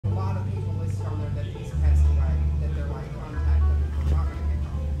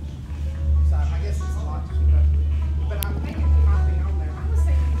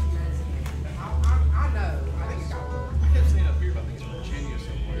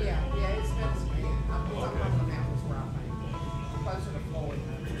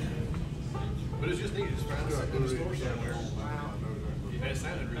Wow. That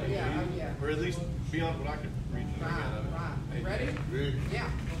sounded really good. Yeah. Or at least beyond what I could read. Right. Ready? Yeah.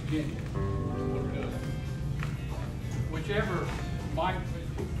 What we're doing. Whichever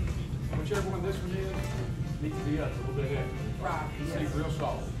one this one is, needs to be up a little bit ahead. Right. It's Yes. real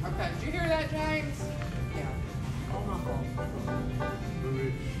soft. Okay. Did you hear that, James? Yeah. Oh my God. Blue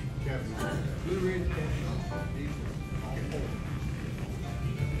Ridge Capital. Blue Ridge Capital.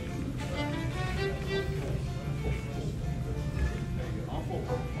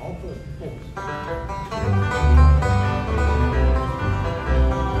 All four.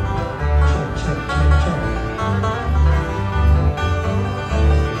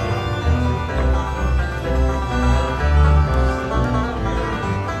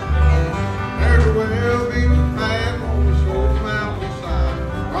 There's a well-beaten path on the short mountainside.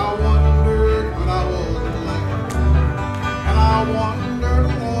 I wondered when I was a lad, and I wandered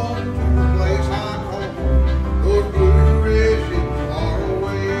along to the place I call home. Those Blue Ridges far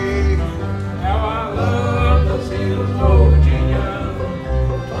away. How I love the hills of Virginia,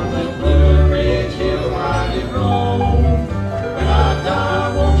 from the Blue Ridge Hill ride and roll. When I die,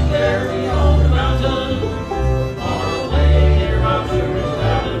 won't you carry me on the mountain, far away near my Blue Ridge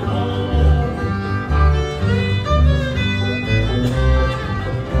mountain home.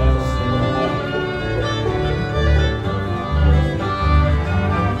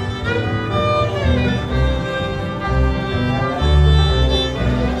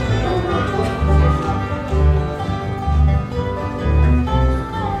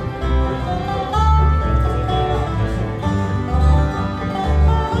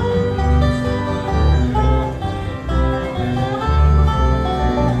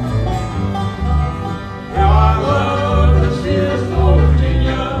 How I love the hills of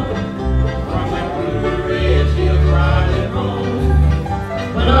Virginia, from that Blue Ridge Hill ride and roll.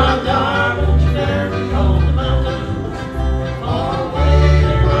 When I die, won't you carry me on the mountain, far away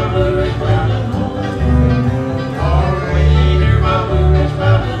near my Blue Ridge mountain home. Far away near my Blue Ridge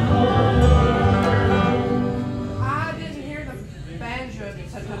mountain home. I didn't hear the banjo to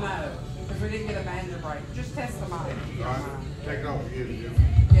no, because we didn't get a banjo break. Just test the mic. All right, take it off again, Jim.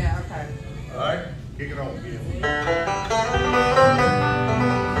 Yeah. Okay. All right, kick it off again.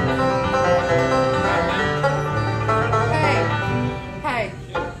 Hey.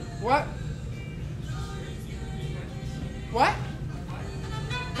 What? What?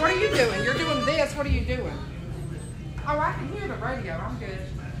 What are you doing? You're doing this. What are you doing? Oh, I can hear the radio. I'm good.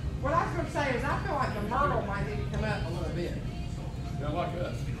 What I was going to say is I feel like the myrtle might need to come up a little bit. Not like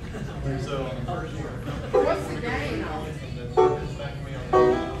us. So on the first one. What's the gain on it?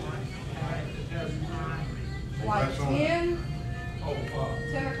 Like 10?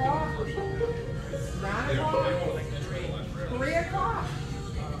 10 o'clock? 9 o'clock? 3 o'clock?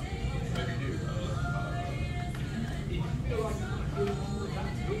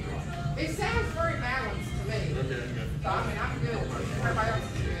 It sounds very balanced to me. So, I mean, I'm good. Everybody else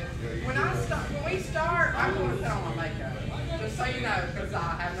is good. When we start, I'm going to put on my makeup. Just so you know, because I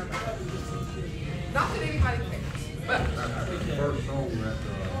have no makeup. Not that anybody cares. But That's the first song that,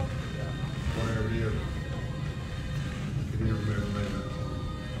 whatever it is. Can you remember that?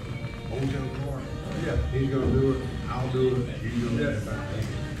 Old Joe Clark? Yeah. He's gonna do it, I'll do it, you do it.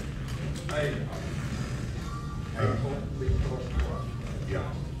 Hey. Yeah.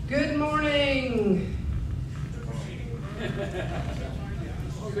 good morning.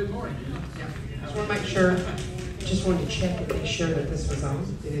 Oh, good morning. Yeah. Just want to make sure. Just wanted to check and make sure that this was on.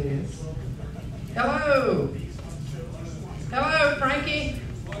 It is. Hello. Hello, Frankie.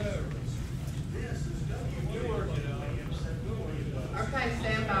 Okay,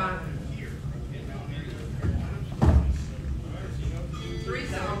 stand by. 3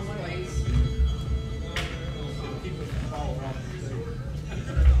 songs, please.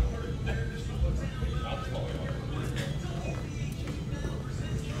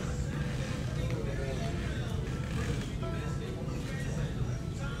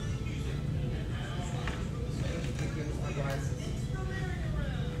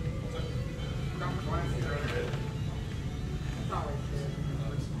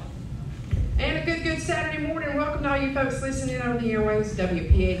 And a good Saturday morning. Welcome to all you folks listening over the airwaves,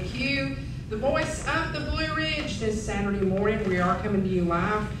 WPAQ, the voice of the Blue Ridge. This Saturday morning, we are coming to you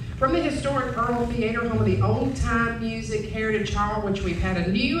live from the historic Earl Theater, home of the Old Time Music Heritage Hall, which we've had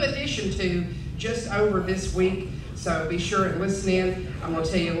a new addition to just over this week. So be sure and listen in. I'm going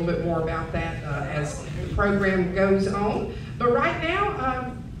to tell you a little bit more about that as the program goes on. But right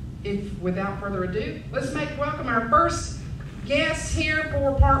now, without further ado, let's welcome our first guest here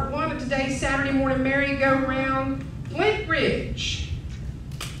for part 1 of today's Saturday morning merry-go-round, Flint Ridge.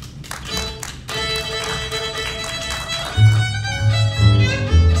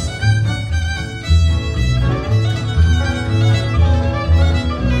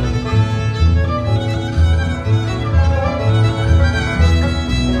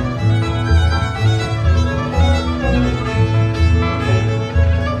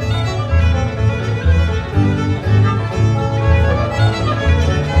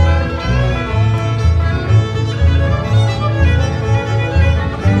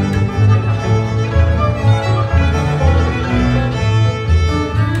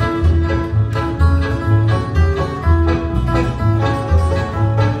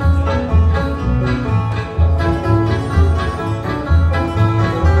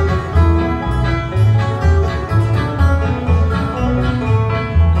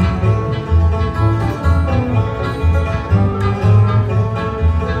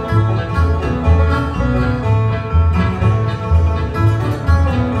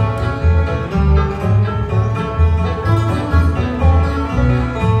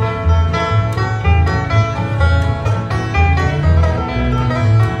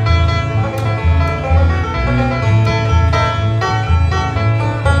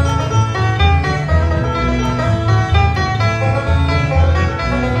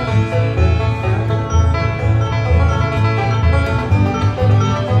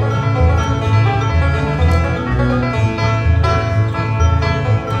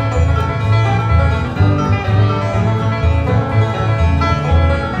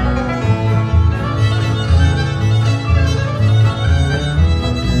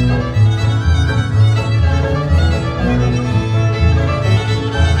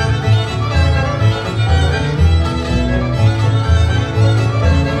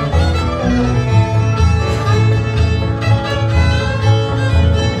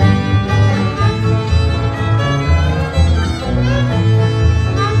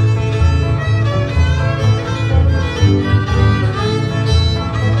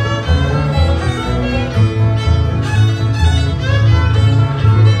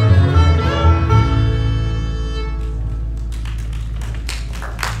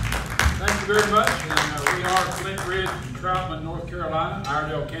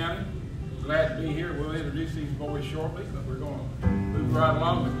 Glad to be here. We'll introduce these boys shortly, but we're going to move right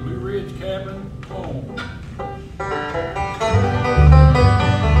along with Blue Ridge Cabin Home.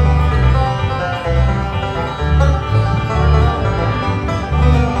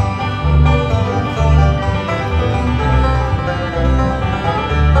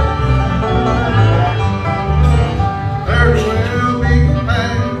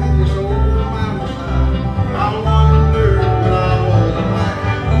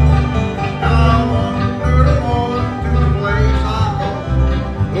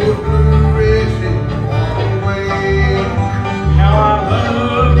 Blue Ridge,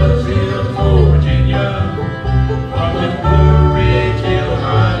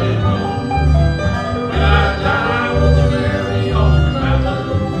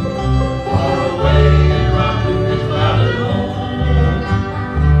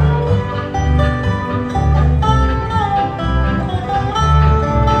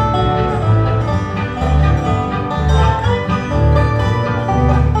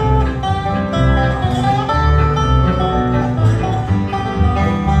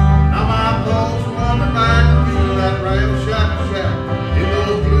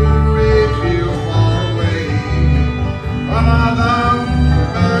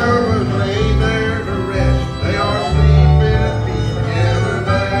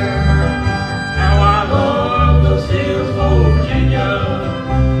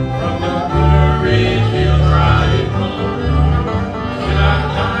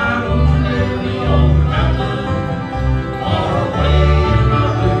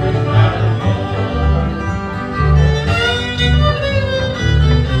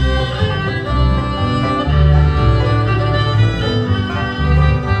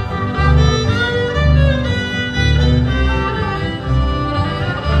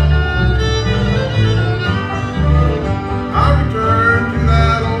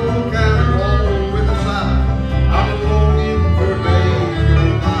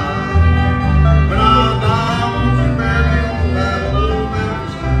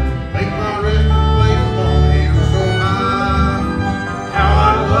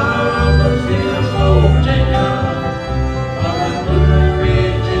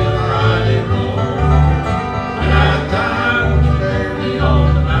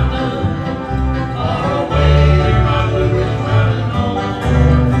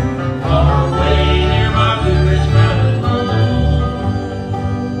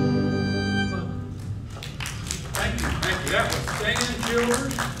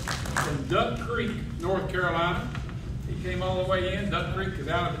 Creek, North Carolina. He came all the way in. Duck Creek is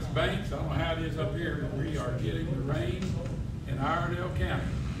out of its banks. I don't know how it is up here, but we are getting the rain in Iredell County.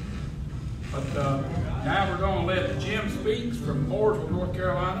 But now we're going to let Jim Speaks from Mooresville, North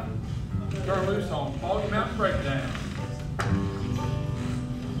Carolina, turn loose on Foggy Mountain Breakdown.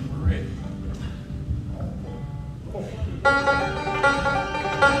 We're ready.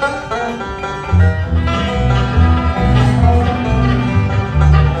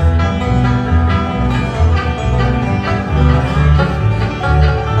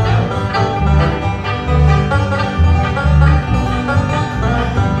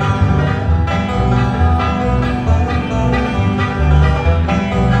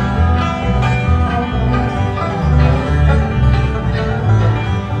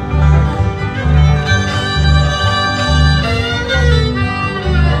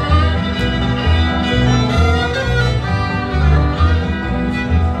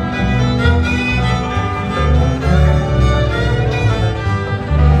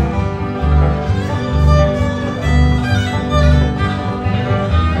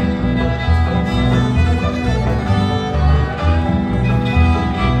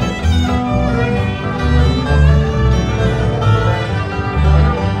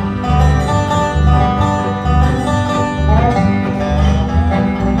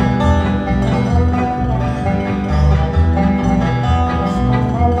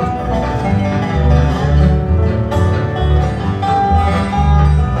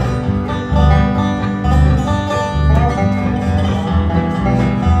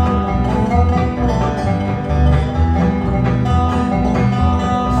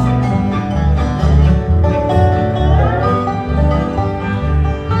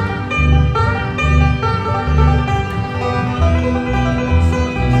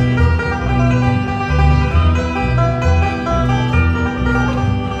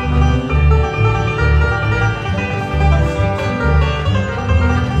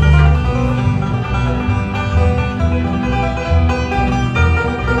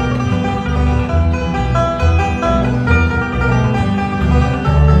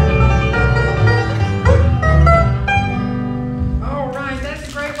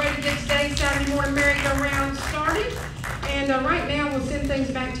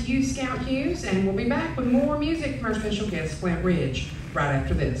 And we'll be back with more music from our special guest, Flint Ridge, right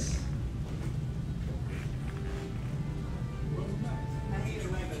after this.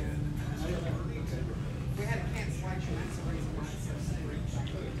 We had a cancellation, that's the reason why it's so soon.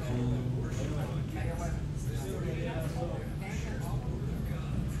 May 11th.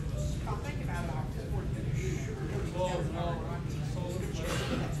 I'll think about it, October.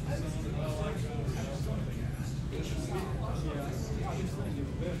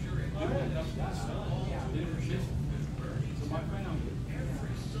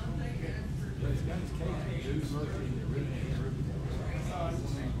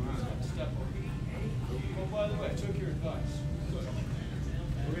 Well, by the way, I took your advice.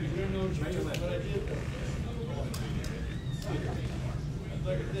 We're going to get no change, but I did that.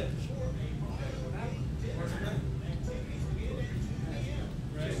 Look at this.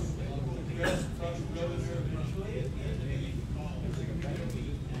 Right? The grass will probably grow in there eventually.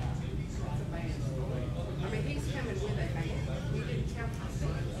 I mean, he's coming with a band. We didn't tell him.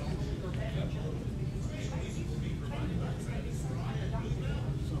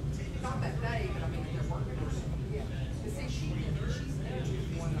 Not that day, but I mean, they're working on it. Yeah. But see, she's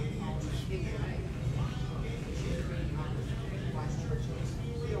one of them all the big day. She's really last church.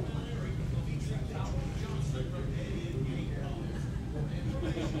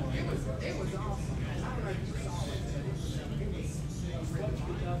 It was awesome. I don't know if you saw it. It was really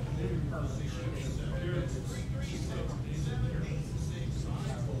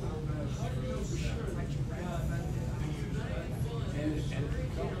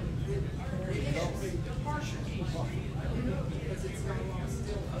because it's got a lot of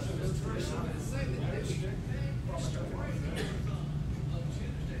still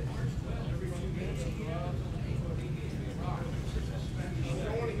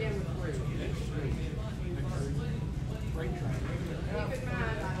going again with three. Keep in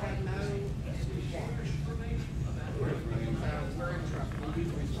mind, I had no water.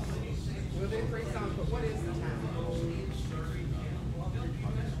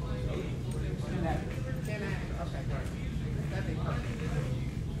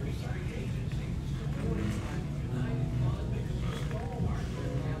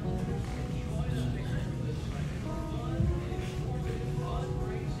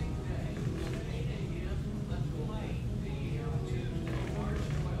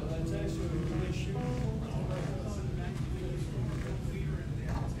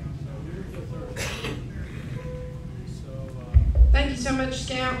 so much,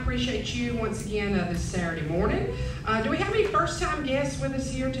 Scout. Appreciate you once again this Saturday morning. Do we have any first-time guests with us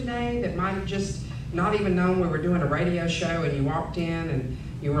here today that might have just not even known we were doing a radio show and you walked in and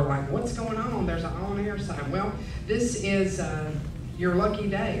you were like, what's going on? There's an on-air sign. Well, this is your lucky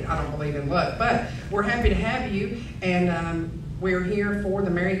day. I don't believe in luck, but we're happy to have you, and we're here for the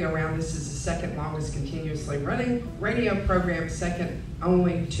merry-go-round. This is the second longest continuously running radio program, second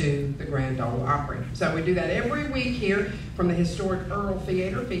only to the Grand Ole Opry. So we do that every week here from the historic Earl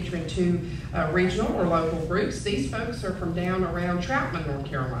Theater, featuring two regional or local groups. These folks are from down around Troutman, North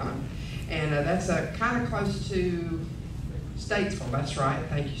Carolina, and that's kind of close to Statesville. That's right.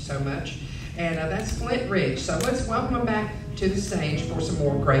 Thank you so much. And that's Flint Ridge. So let's welcome them back to the stage for some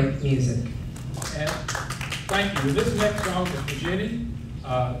more great music. And thank you. This next song is for Jenny.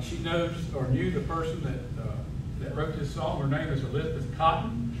 She knows or knew the person that wrote this song. Her name is Elizabeth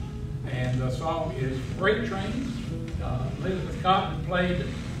Cotton, and the song is Freight Train. Elizabeth Cotton played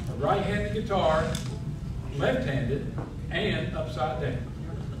a right-handed guitar, left-handed, and upside down.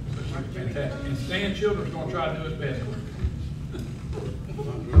 So she was fantastic. And Stan Children's going to try to do his best with it.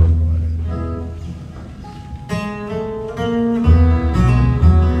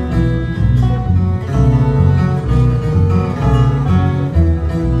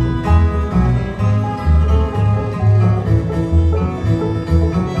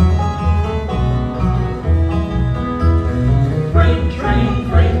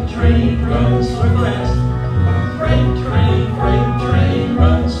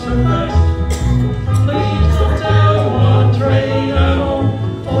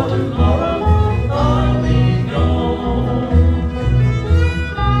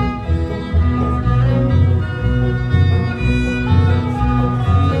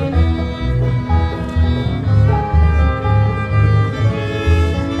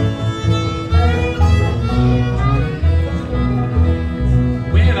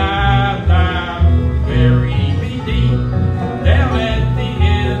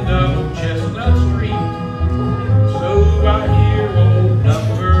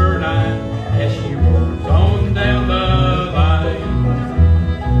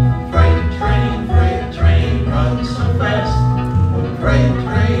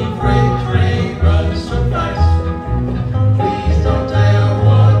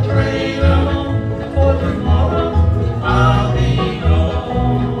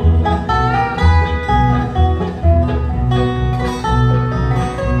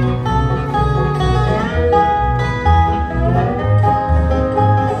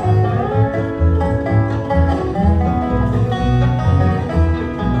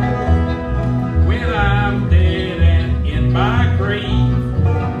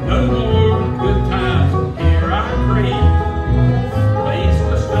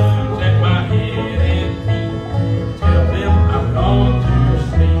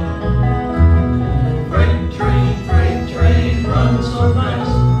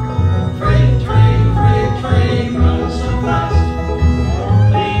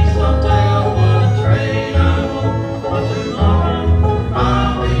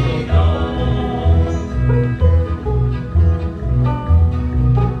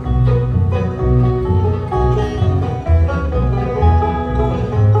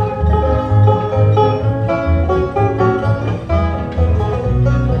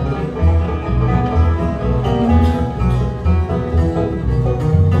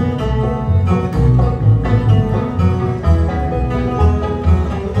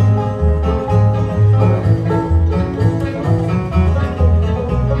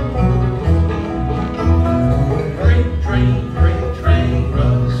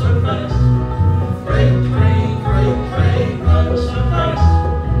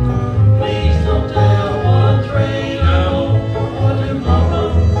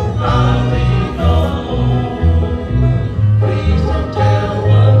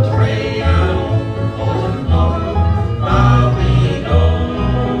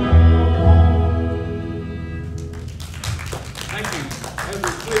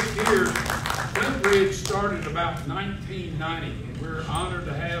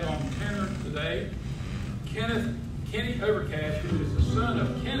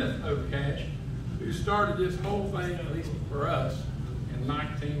 Started this whole thing, at least for us, in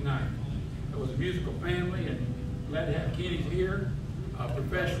 1990. It was a musical family, and glad to have Kenny here, a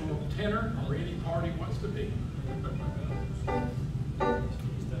professional tenor, or any part he wants to be.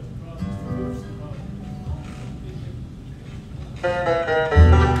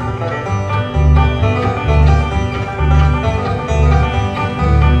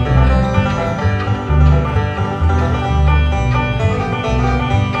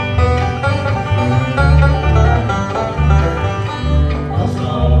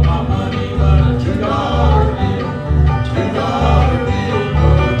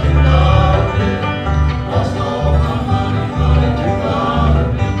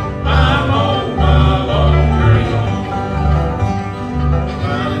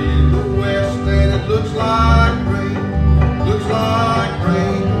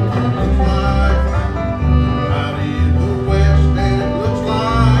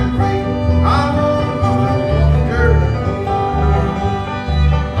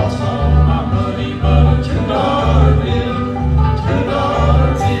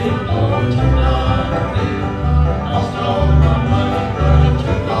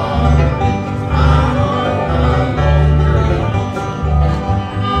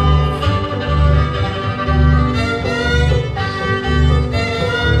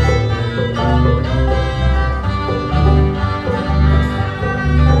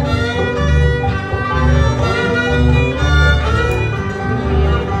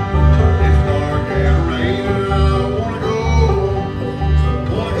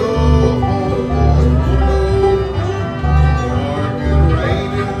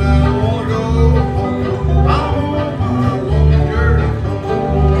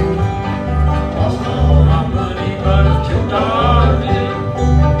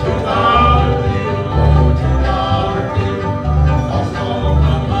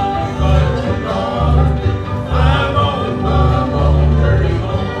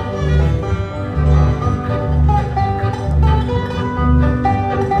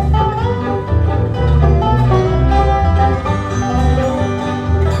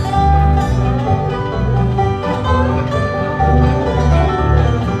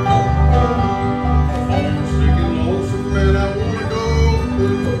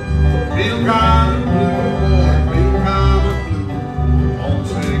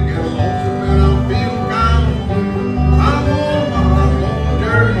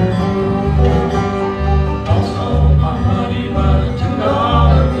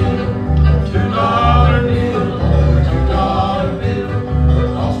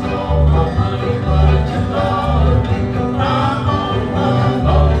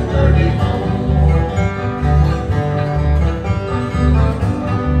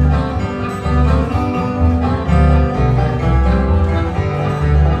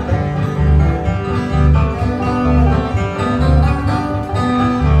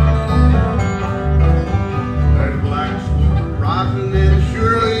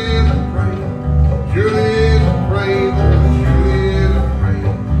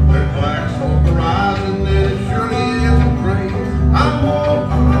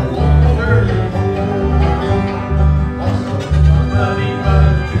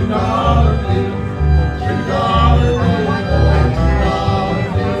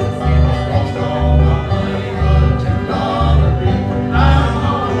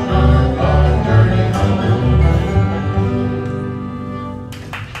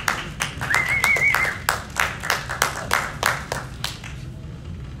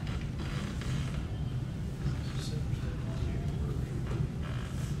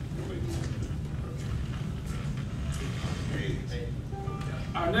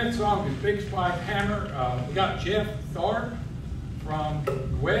 Our next song is Big Spike Hammer. We got Jeff Thorpe from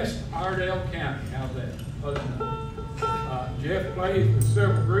West Iredell County. How's that? Close enough. Jeff plays with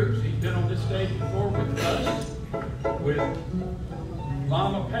several groups. He's been on this stage before with us, with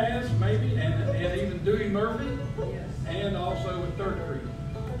Llama Pass maybe, and even Dewey Murphy, and also with Third Creek.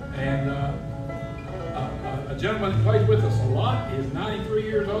 And a gentleman that plays with us a lot is 93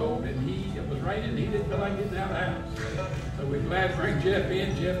 years old, and it was raining, he didn't feel like getting out of the house. So we're glad to bring Jeff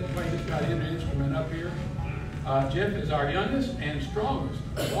in. Jeff has got an instrument up here. Jeff is our youngest and strongest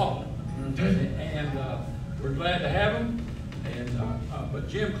of all. And we're glad to have him. And but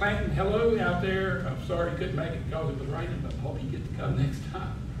Jim Clanton, hello out there. I'm sorry he couldn't make it because it was raining, but hope he gets to come next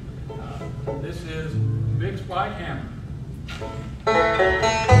time. This is Big Spike Hammer.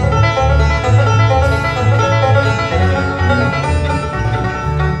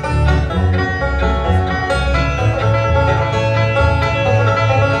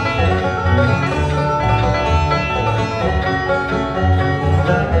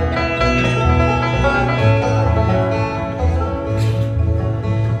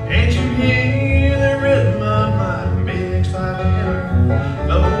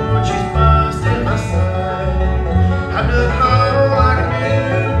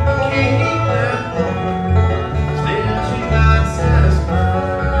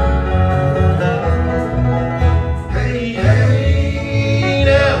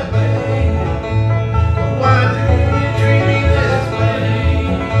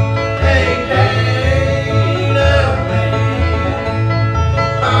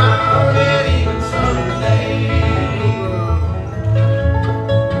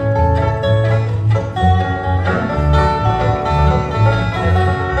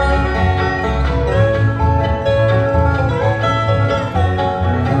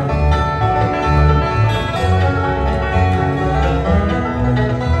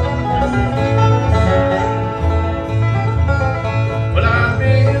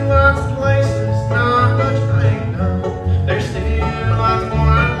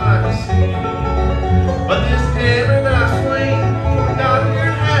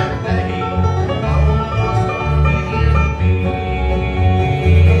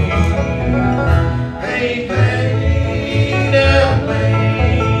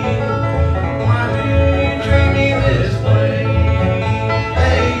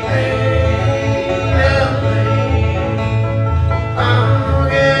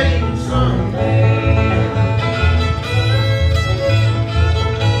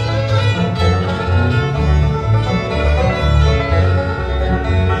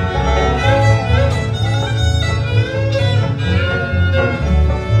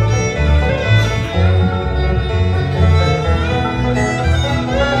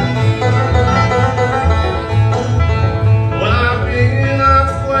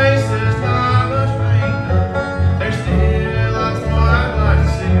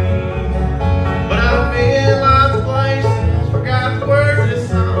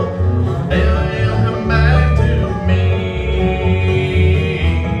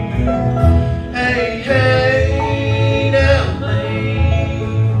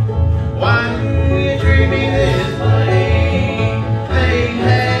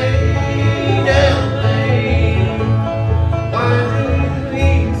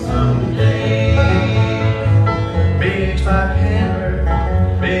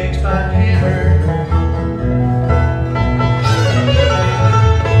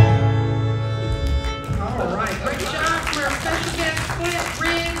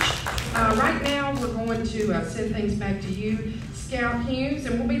 Send things back to you, Scout Hughes,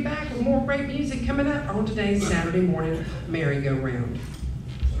 and we'll be back with more great music coming up on today's Saturday morning merry-go-round.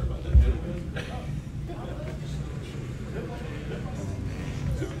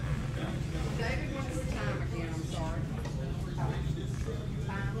 David, what's the time again? I'm sorry.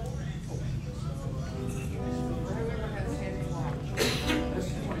 Whoever has 10 o'clock.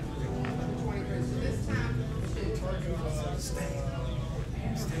 23. So this time, 2.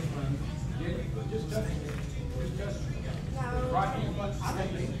 Right here.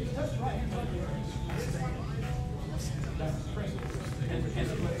 That's right here.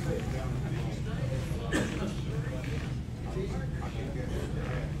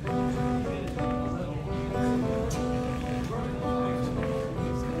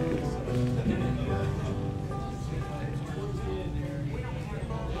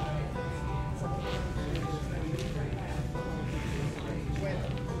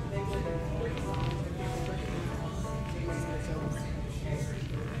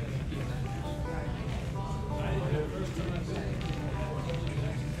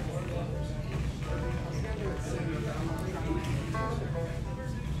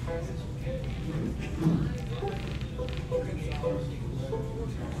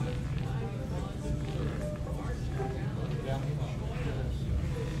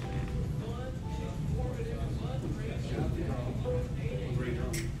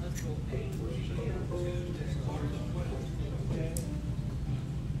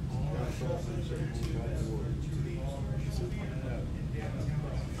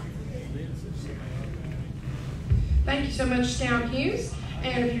 Thank you so much, Scout Hughes.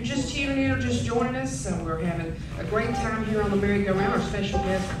 And if you're just tuning in or just joining us, we're having a great time here on the merry-go-round. Our special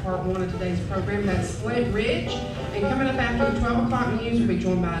guest for part one of today's program, that's Flint Ridge. And coming up after the 12 o'clock news, we'll be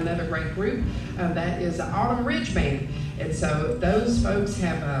joined by another great group. That is the Autumn Ridge Band. And so those folks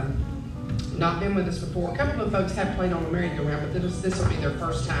have not been with us before. A couple of folks have played on the merry-go-round, but this will be their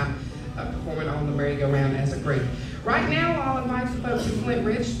first time performing on the merry-go-round as a group. Right now, I'll invite the folks in Flint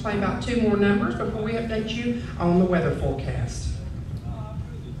Ridge to play about 2 more numbers before we update you on the weather forecast.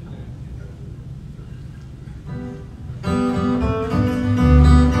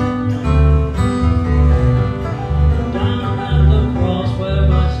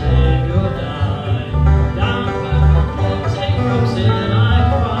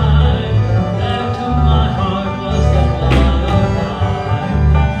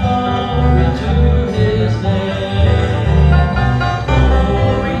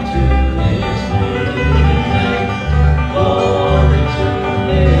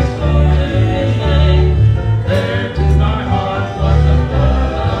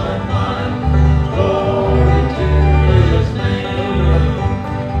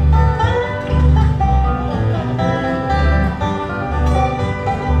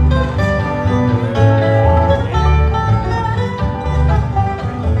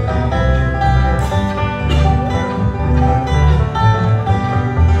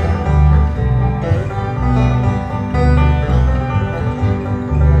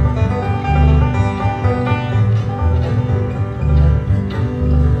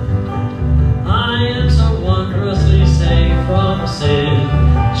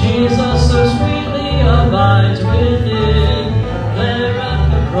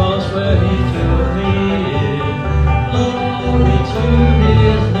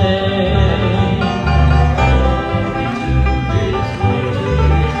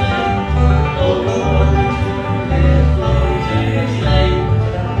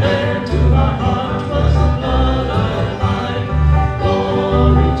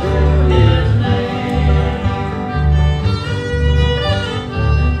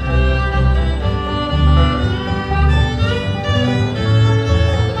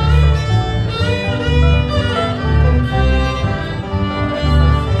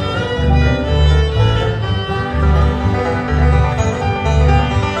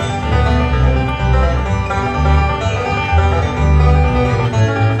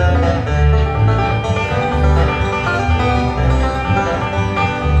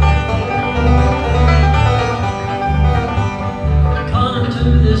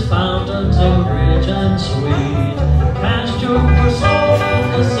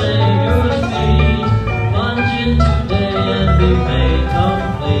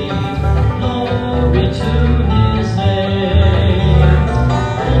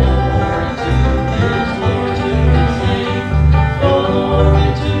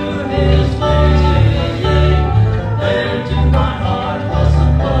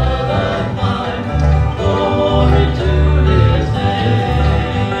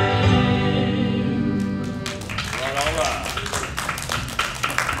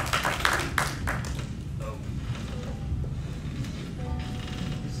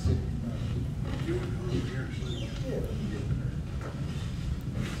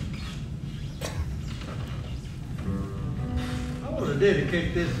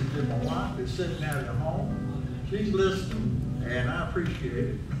 Dedicate this to my wife that's sitting out at home. She's listening, and I appreciate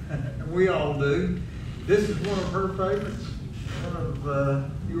it. And we all do. This is one of her favorites, one of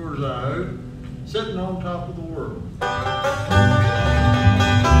yours, I hope. Sitting on Top of the World.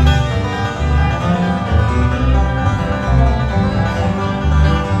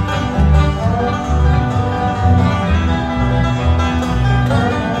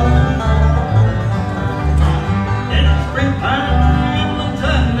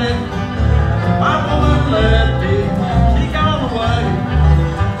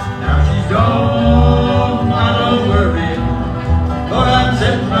 But I'm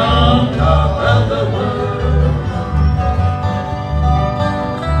sitting on top of the world.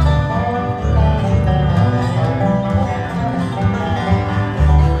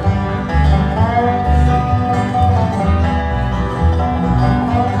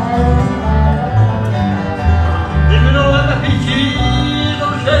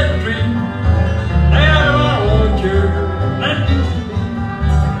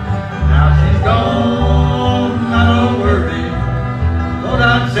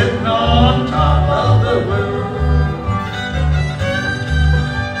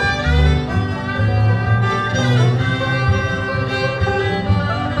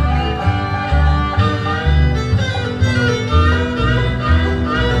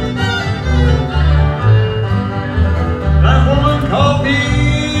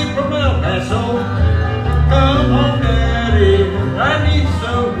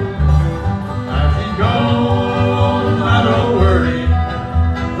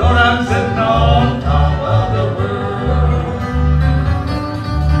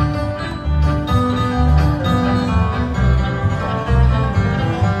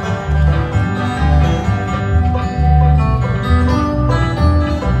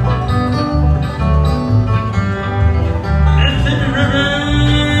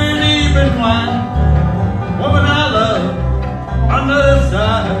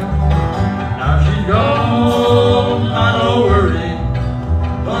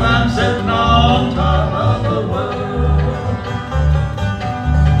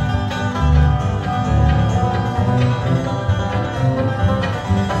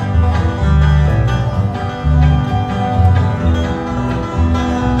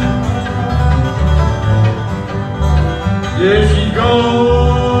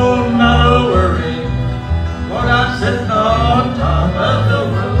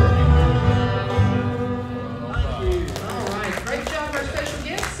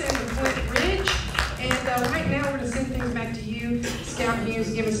 Hughes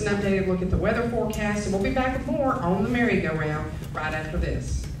to give us an updated look at the weather forecast, and we'll be back with more on the merry-go-round right after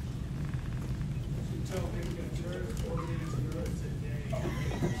this.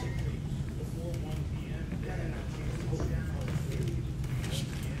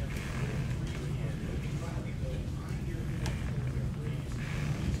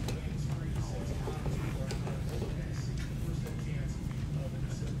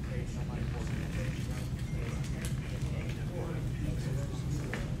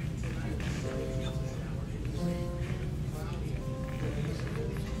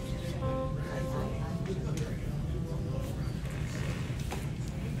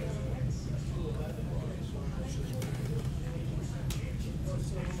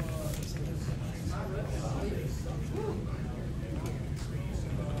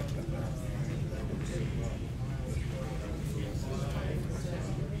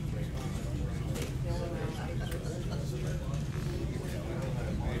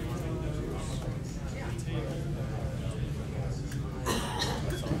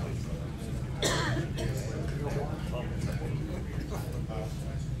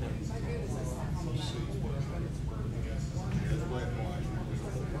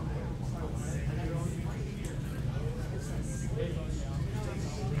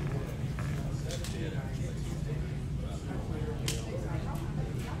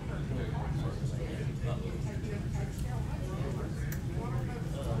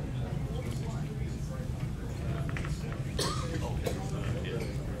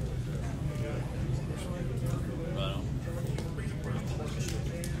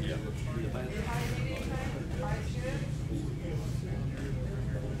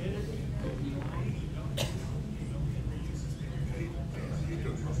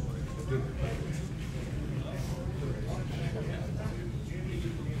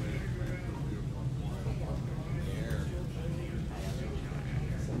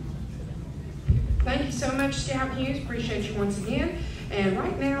 Thank you so much, Scout Hughes. Appreciate you once again. And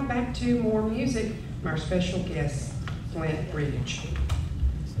right now, back to more music from our special guest, Flint Ridge.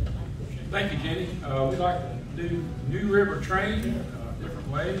 Thank you, Jenny. We'd like to do New River Train different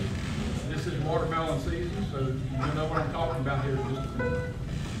ways. This is watermelon season, so you'll know what I'm talking about here in just a minute.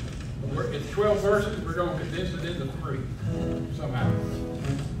 It's 12 verses. We're going to condense it into 3 somehow.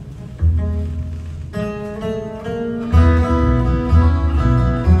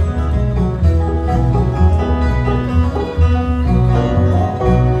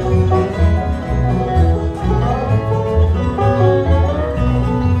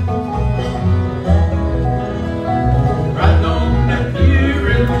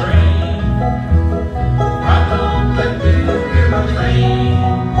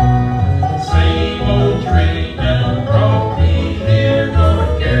 Same old train that brought me here,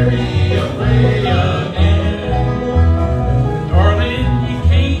 gonna carry me away.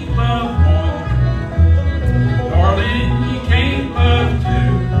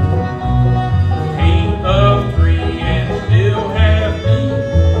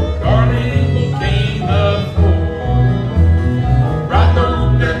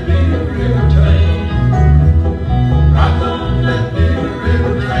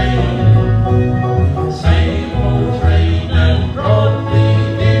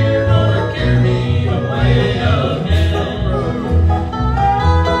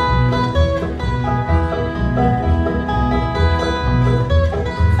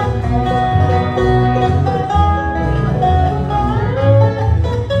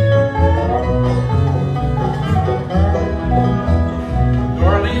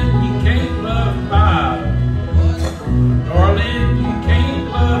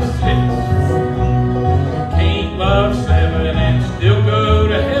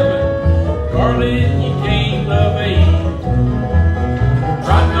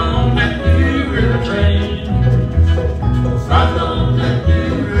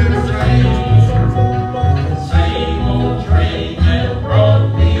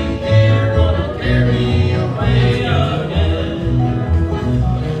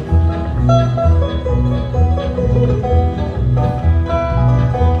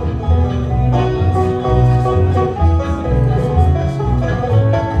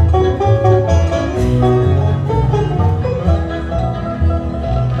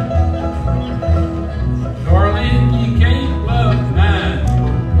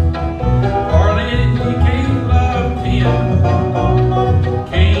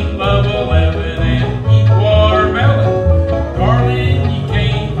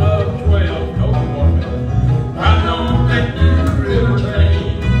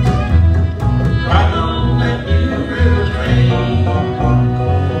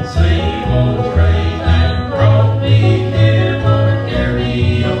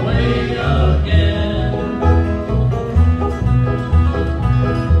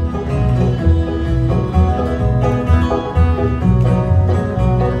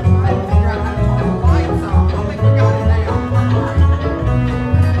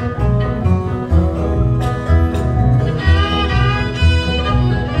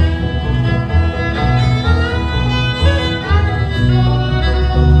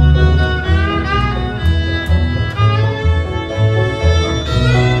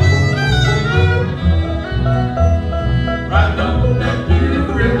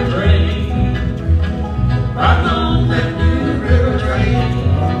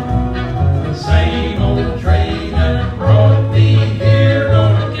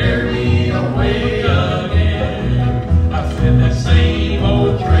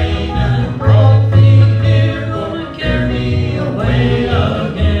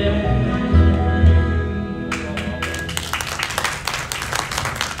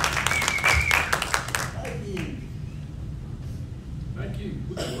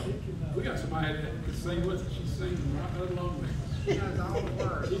 little on me. She knows all the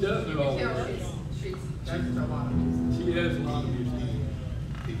words. She does know all the You can tell words. she's danced a lot of music. She has a lot of music.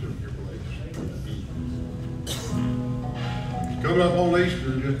 He took your place. Coming up on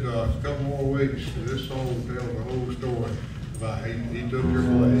Easter, just a couple more weeks, this song tells the whole story about he took your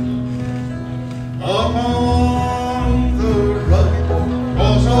place. Upon the rugged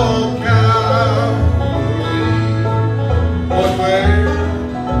cross of Calvary was where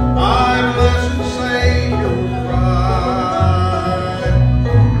my blessed Savior died.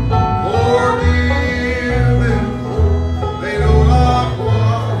 Forgive them, for they know not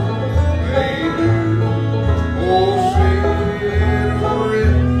what they do. Oh, sinner, for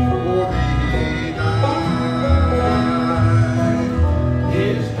thee died.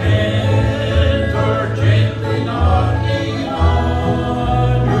 His hands are gently knocking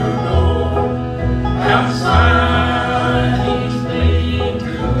on your door. Outside, he's waiting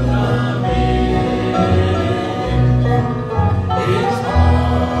to come in. His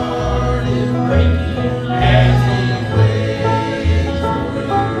heart is breaking as he waits for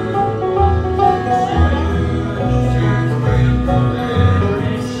you to bring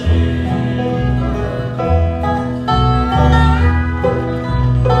every sin.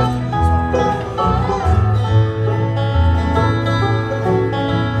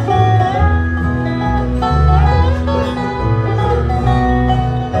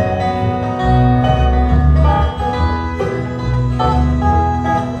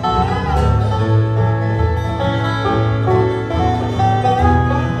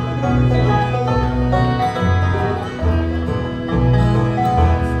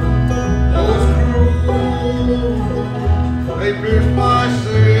 Those cruel, they pierced my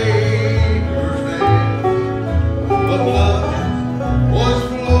Savior's hands. The blood was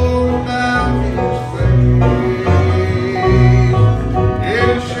flowing down his face. In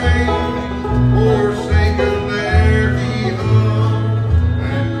shame, forsaken there he hung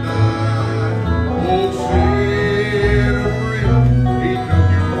and died. Oh, sinner friend, he took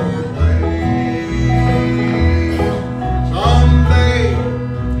your place. Someday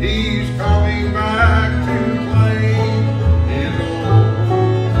he's coming back to claim his own.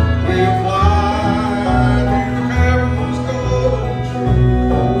 We'll fly to heaven's golden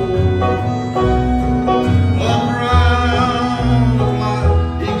shore. A crown of life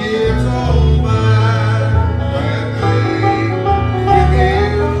he gives all back. That day with him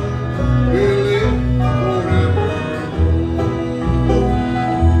we'll live forevermore.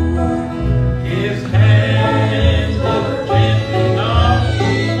 His hands are gently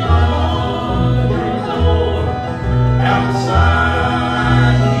knocking on your door.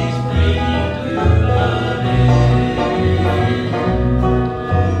 Outside, he's waiting to come in.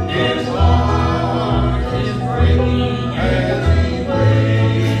 His heart is breaking as he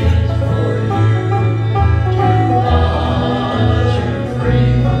waits for you to wash you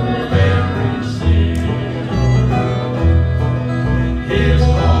free from every sin. His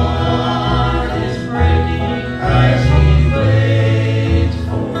heart is breaking as he waits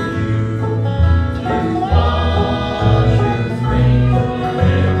for you to wash you free from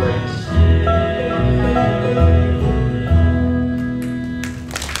every sin.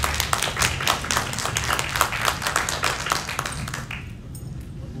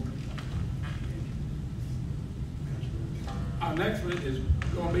 Our next one is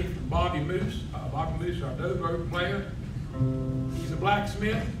going to be from Bobby Moose. Bobby Moose, our dobro player. He's a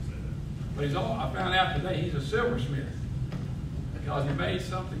blacksmith, but I found out today he's a silversmith because he made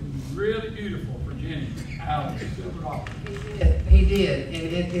something really beautiful for Jenny out of the silver dollar. He did, and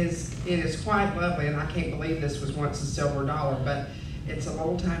it is quite lovely, and I can't believe this was once a silver dollar, but it's a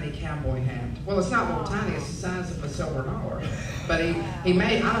little tiny cowboy hat. Well, it's not little tiny, it's the size of a silver dollar. But he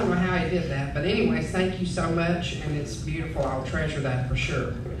made, I don't know how he did that, but anyways, thank you so much, and it's beautiful. I'll treasure that for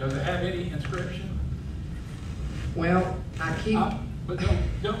sure. Does it have any inscription? Well, I keep, But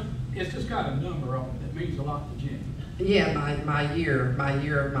don't, it's just got a number on it that means a lot to Jenny. yeah, my year of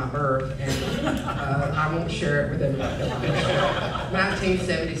my birth, and I won't share it with everybody.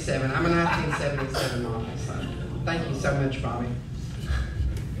 1977, I'm a 1977 model, so thank you so much, Bobby.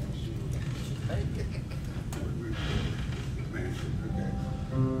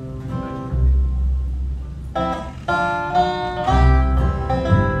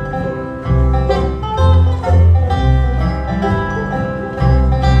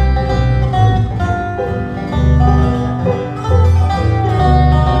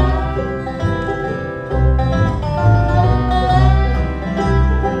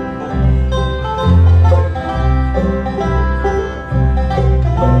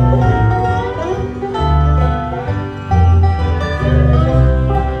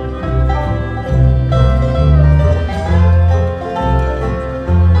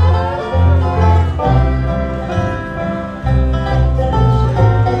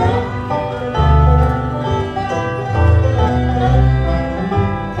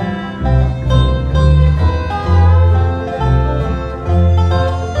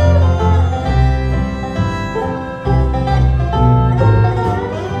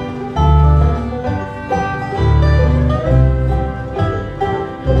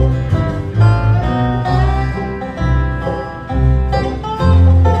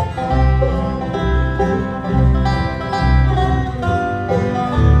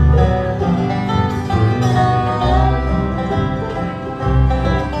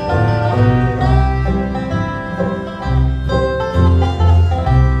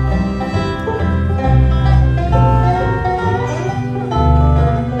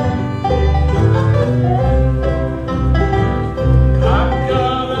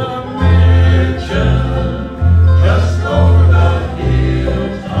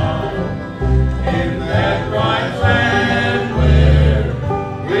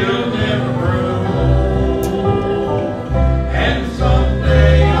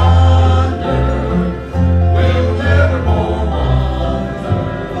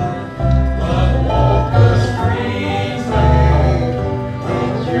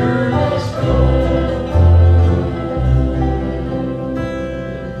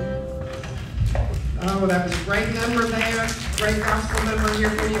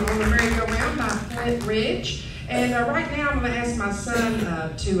 Ridge. And right now I'm going to ask my son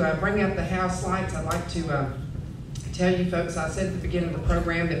to bring up the house lights. I'd like to tell you folks, I said at the beginning of the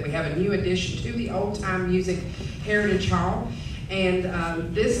program that we have a new addition to the Old Time Music Heritage Hall.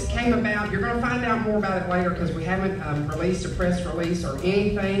 And this came about, you're going to find out more about it later because we haven't released a press release or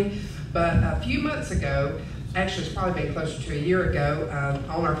anything. But a few months ago, actually it's probably been closer to a year ago,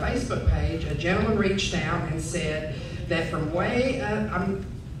 on our Facebook page, a gentleman reached out and said that from way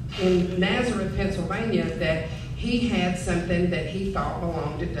in Nazareth, Pennsylvania, that he had something that he thought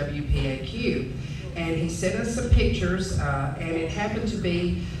belonged at WPAQ. And he sent us some pictures, and it happened to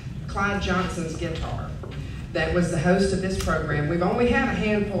be Clyde Johnson's guitar. That was the host of this program. We've only had a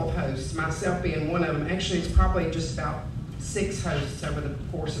handful of hosts, myself being one of them. Actually, it's probably just about 6 hosts over the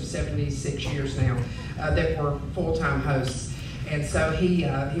course of 76 years now that were full-time hosts. And so he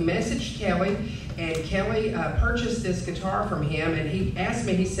messaged Kelly, and Kelly purchased this guitar from him, and he asked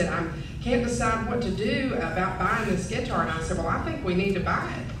me, he said, I can't decide what to do about buying this guitar. And I said, well, I think we need to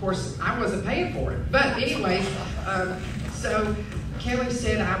buy it. Of course, I wasn't paying for it. But anyways, so Kelly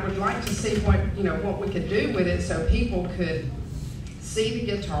said, I would like to see what we could do with it so people could see the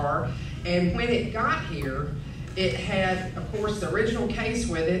guitar. And when it got here, it had, of course, the original case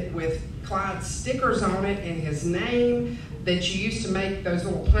with it, with Clyde's stickers on it and his name that you used to make those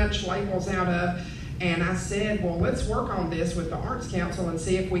little punch labels out of. And I said, well, let's work on this with the Arts Council and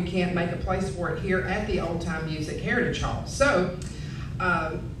see if we can't make a place for it here at the Old Time Music Heritage Hall. So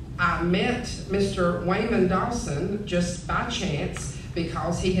I met Mr. Wayman Dawson just by chance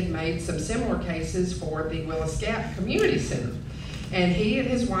because he had made some similar cases for the Willis Gap Community Center. And he and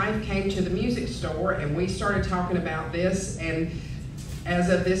his wife came to the music store and we started talking about this, and as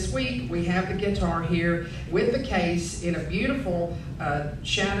of this week, we have the guitar here with the case in a beautiful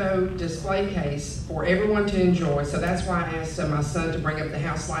shadow display case for everyone to enjoy. So that's why I asked my son to bring up the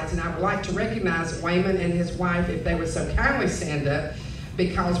house lights. And I would like to recognize Wayman and his wife if they would so kindly stand up,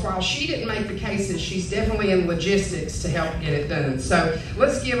 because while she didn't make the cases, she's definitely in logistics to help get it done. So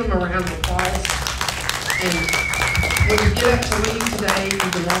let's give them a round of applause. And when you get up to leave today, you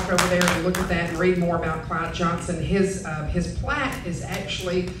can walk over there and look at that and read more about Clyde Johnson. His plaque is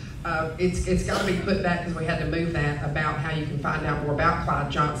actually, it's got to be put back because we had to move that, about how you can find out more about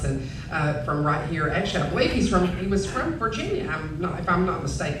Clyde Johnson from right here. Actually, I believe he was from Virginia, if I'm not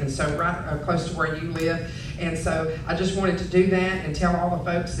mistaken, so right close to where you live. And so I just wanted to do that and tell all the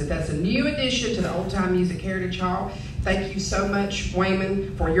folks that that's a new addition to the Old Time Music Heritage Hall. Thank you so much,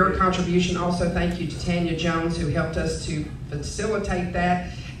 Wayman, for your contribution. Also, thank you to Tanya Jones, who helped us to facilitate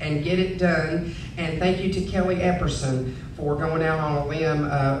that and get it done. And thank you to Kelly Epperson for going out on a limb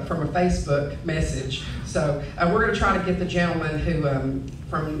from a Facebook message. So we're going to try to get the gentleman who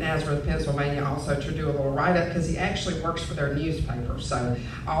from Nazareth, Pennsylvania, also to do a little write-up, because he actually works for their newspaper. So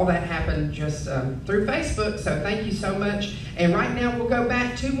all that happened just through Facebook. So thank you so much. And right now we'll go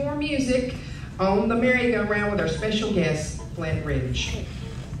back to more music on the merry-go-round with our special guest, Flint Ridge.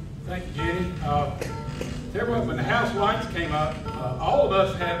 Thank you, Jenny. Tell you what, when the house lights came up, all of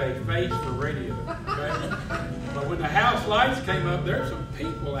us have a face for radio, okay? But when the house lights came up, there's some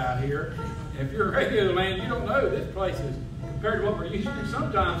people out here. And if you're a radio land, you don't know this place is, compared to what we're used to,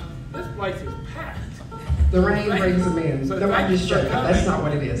 sometimes this place is packed. The rain brings them in. So no, I'm just joking. That's not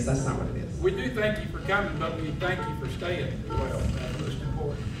what it is. That's not what it is. We do thank you for coming, but we thank you for staying as well. That's most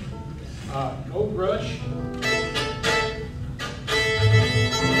important. Gold Rush.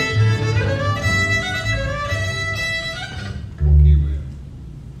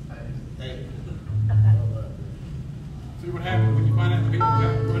 See what happens when you find out the people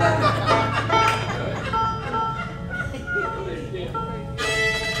got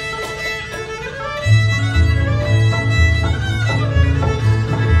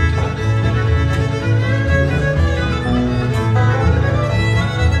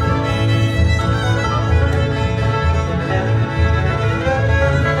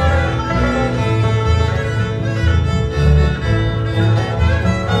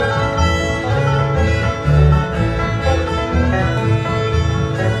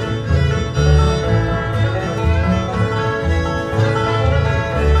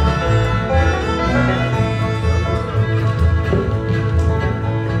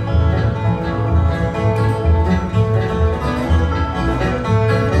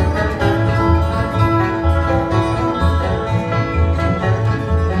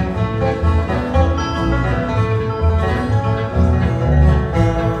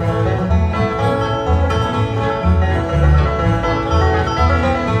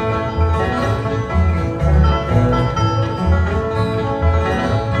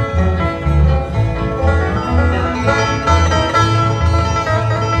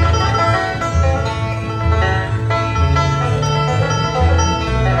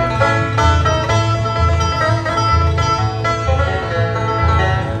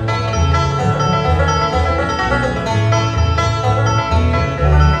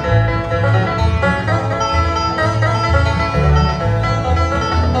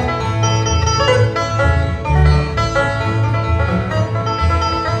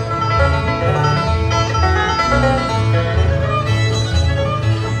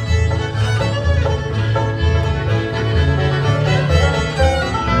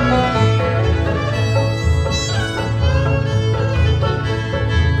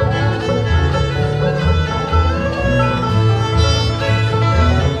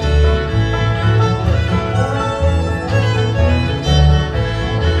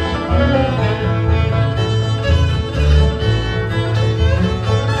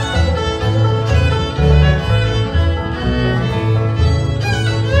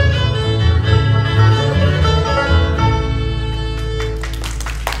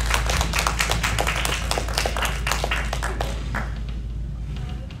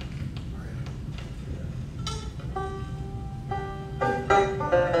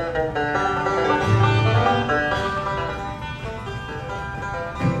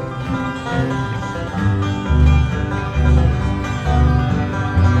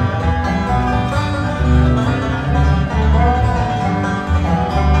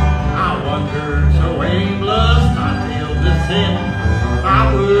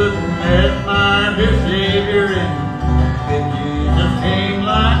couldn't let my dear Savior in. Then Jesus came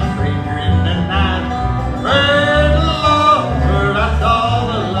like a stranger in the night. Praise the Lord, I saw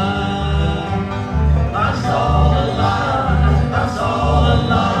the light. I saw the light, I saw the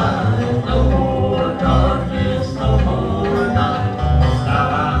light. No more darkness, no more night. Now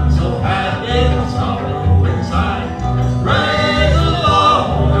I'm so happy with sorrow inside. Praise the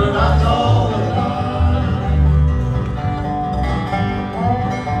Lord, I saw the light.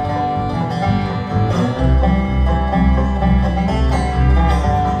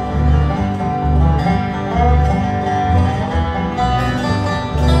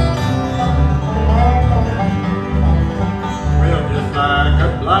 Well, just like a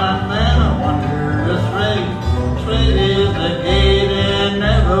blind man, I wandered astray. Straight is the gate and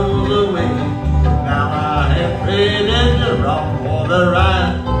narrow the way. Now I have traded the wrong for the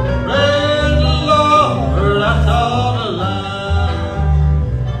right. Praise the Lord, I saw the light.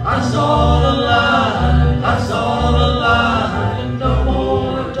 I saw the light, I saw the light. No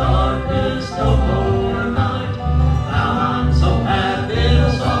more darkness, no more night. Now I'm so happy, the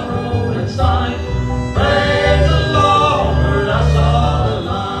sorrow inside. Praise the Lord, I saw the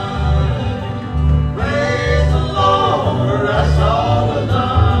light. Praise the Lord, I saw the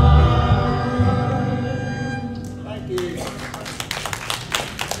light. Thank you.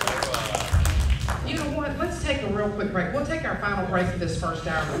 You know what? Let's take a real quick break. We'll take our final break for this first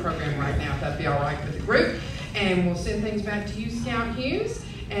hour of the program right now, if that'd be all right with the group. And we'll send things back to you, Scout Hughes,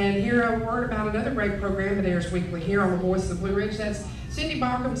 and hear a word about another great program that airs weekly here on the Voice of the Blue Ridge. That's Cindy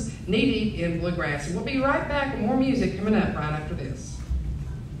Baucom's Knee Deep in Bluegrass. And we'll be right back with more music coming up right after this.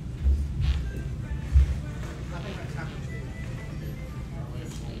 I think that's how much it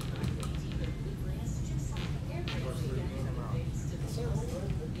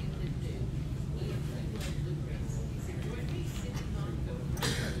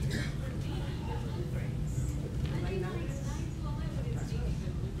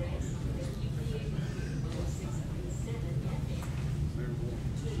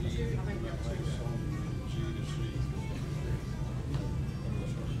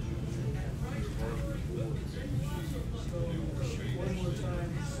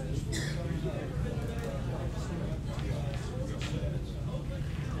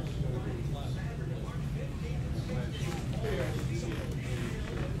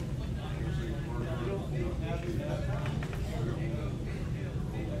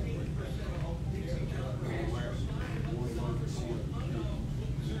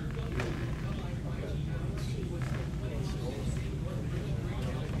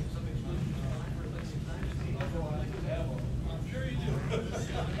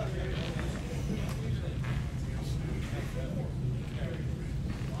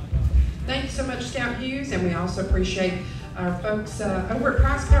Thank you so much, Scout Hughes, and we also appreciate our folks over at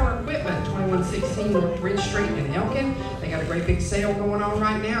Price Power Equipment, 2116 North Ridge Street in Elkin. They got a great big sale going on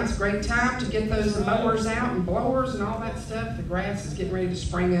right now. It's a great time to get those mowers out and blowers and all that stuff. The grass is getting ready to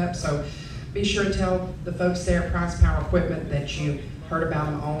spring up, so be sure to tell the folks there at Price Power Equipment that you heard about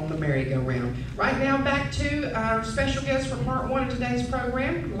them on the merry-go-round. Right now, back to our special guest for part one of today's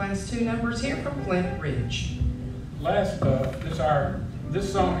program. The last two numbers here from Clint Ridge.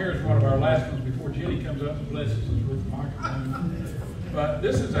 This song here is one of our last ones before Jenny comes up and blesses us with the microphone. But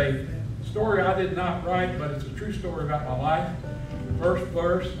this is a story I did not write, but it's a true story about my life. The first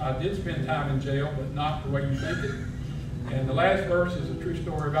verse, I did spend time in jail, but not the way you think it. And the last verse is a true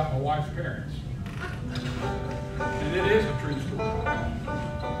story about my wife's parents. And it is a true story.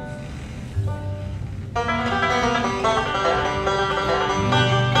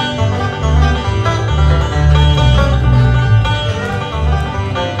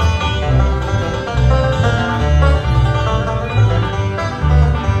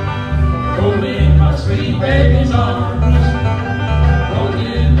 Roll in my sweet baby's arms. Roll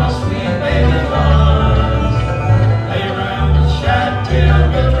in my sweet baby's arms. Lay around the shack till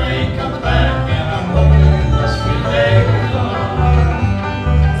the train comes back, and I'm rolling my sweet baby's arms.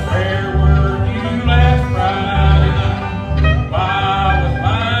 Where were you last Friday night while I was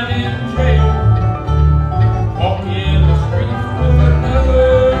winding trail? Walking the streets with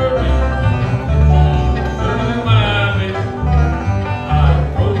another ring through my bed. I'm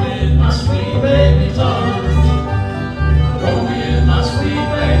rolling my sweet baby's arms.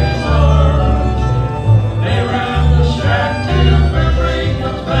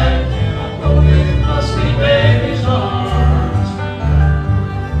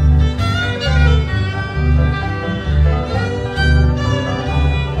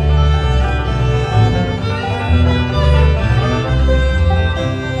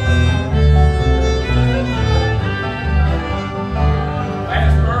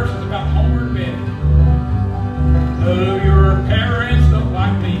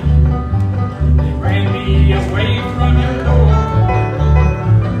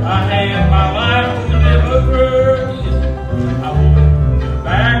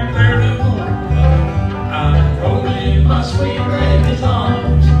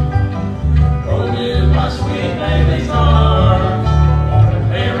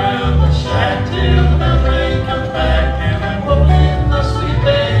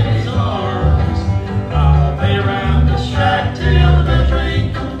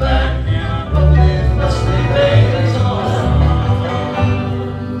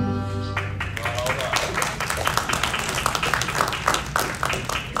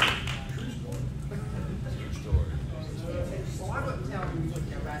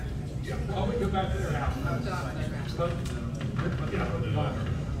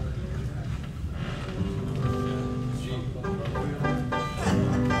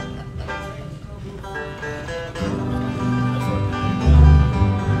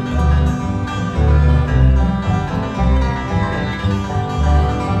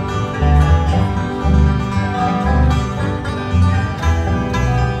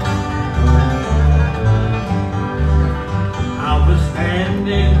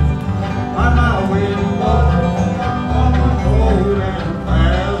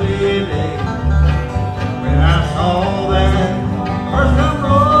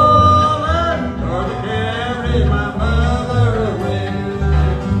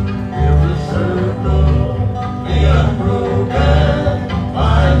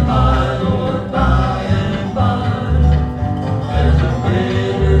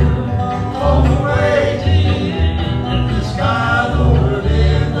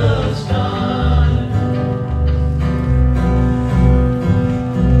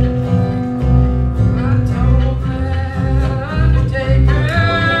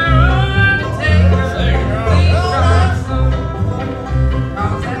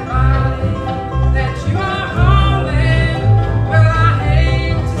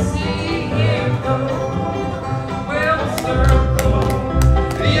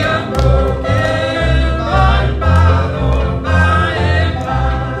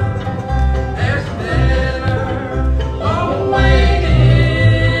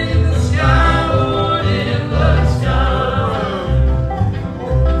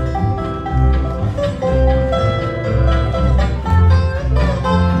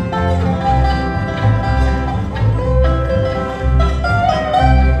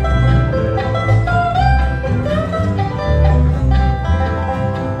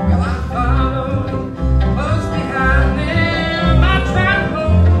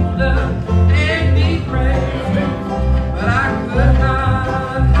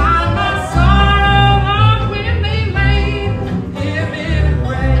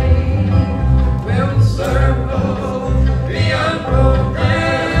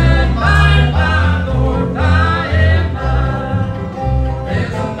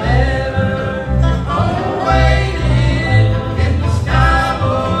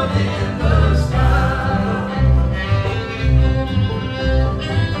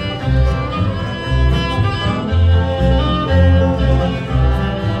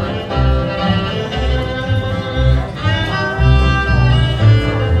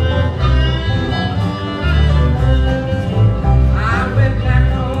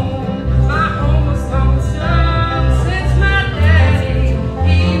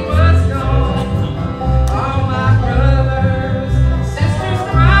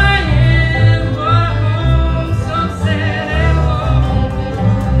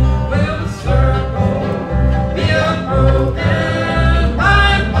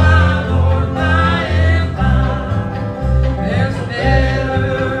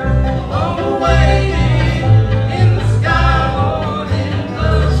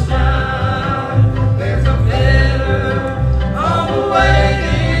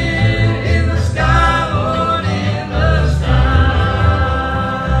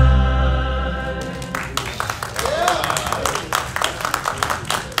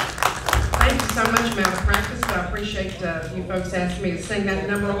 for me to sing that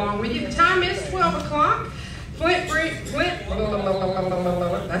number along with you. The time is 12 o'clock. Flint,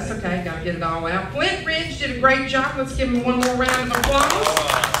 that's okay, gotta get it all out. Flint Ridge did a great job. Let's give them one more round of applause.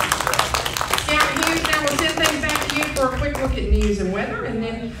 Scout Hughes, now we'll send things back to you for a quick look at news and weather, and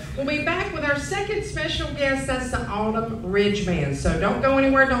then we'll be back with our second special guest. That's the Autumn Ridge Band. So don't go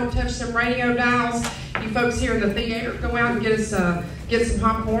anywhere, don't touch some radio dials. You folks here in the theater, go out and get some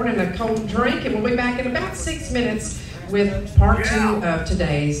popcorn and a cold drink, and we'll be back in about 6 minutes with part 2 of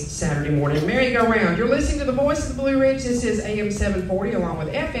today's Saturday morning merry-go-round. You're listening to the Voice of the Blue Ridge. This is AM 740 along with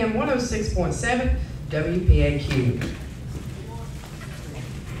FM 106.7 WPAQ.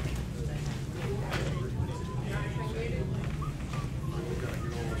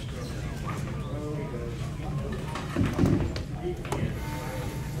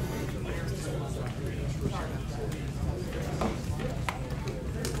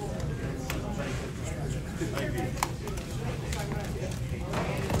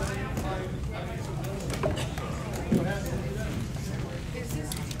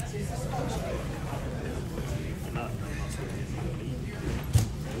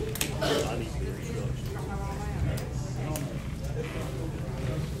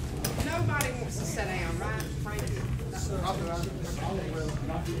 Nobody wants to sit down, right, Frank?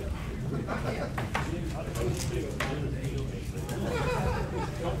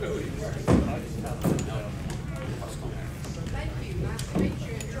 Thank you. Nice to meet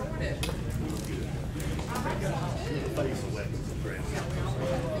you. Enjoyed it. I hope so too.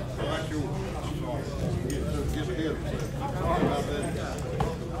 That's yours. Get ahead of yourself. Sorry about that.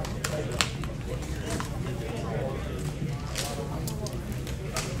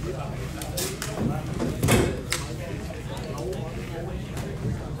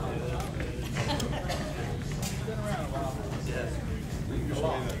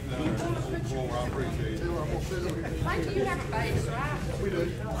 Frank, you have a bass, right? We do. You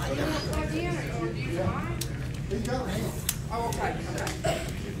want to plug in or do you mind? He's got a hand. Oh, okay, okay.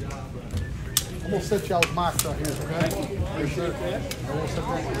 I'm gonna set y'all's mics right here, okay? Yes, sir. I want to set that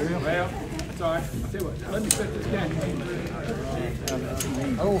one here. Well, that's all right. I'll tell you what, let me set this down. I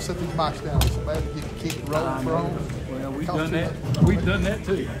don't want to set these mics down. It's bad to get the kick rolling for them. Well, we've done that. We've done that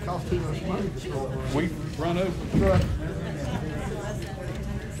too. Cost too much money to roll around. We've run over. Right.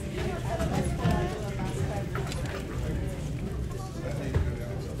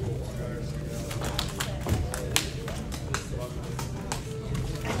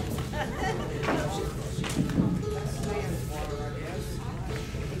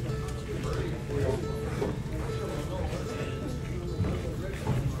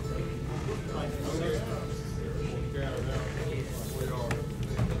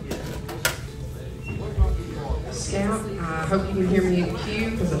 Scout, I hope you can hear me in the queue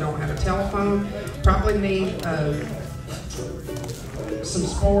because I don't have a telephone. Probably need some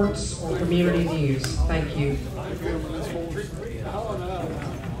sports or community news. Thank you.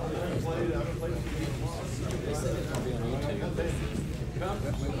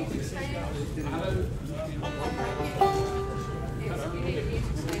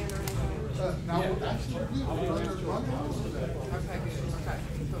 Now, actually, we Okay, good, okay,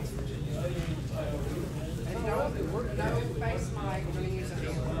 cool. And no face mic, we're gonna use a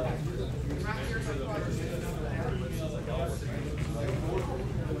hand. Okay. Right here's our plug.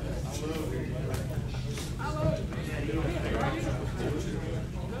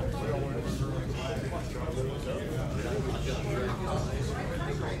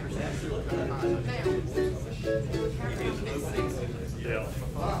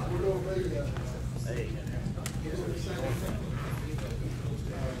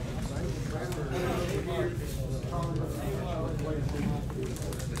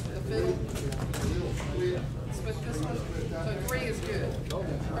 The fiddle. Split this one. So 3 is good.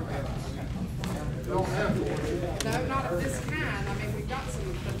 Okay. No, not of this kind. I mean, we've got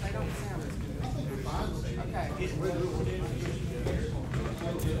some, but they don't sound as good. Okay.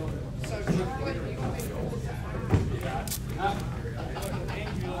 So Charlotte, you want me to hold this?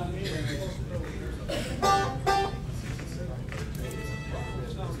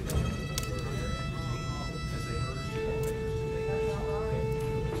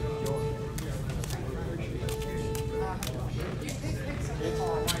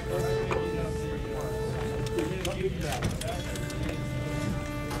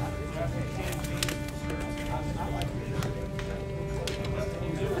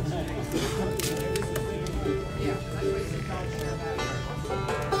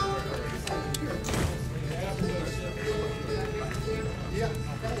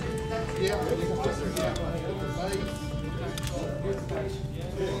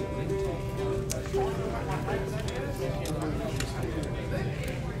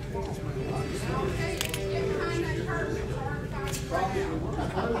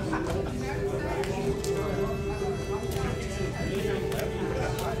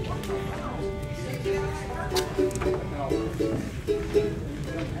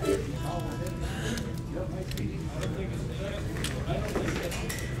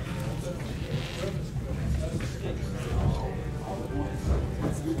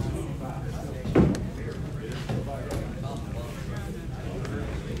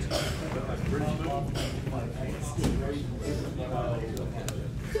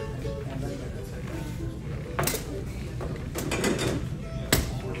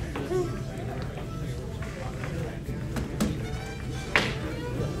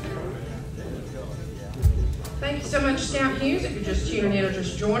 Thank you so much, Scout Hughes, if you're just tuning in or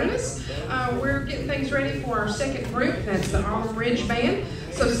just joining us. We're getting things ready for our second group. That's the Auburn Ridge Band.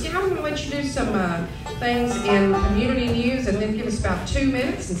 So, Scout, I'm going to let you do some things in community news and then give us about 2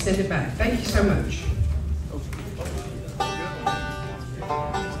 minutes and send it back. Thank you so much.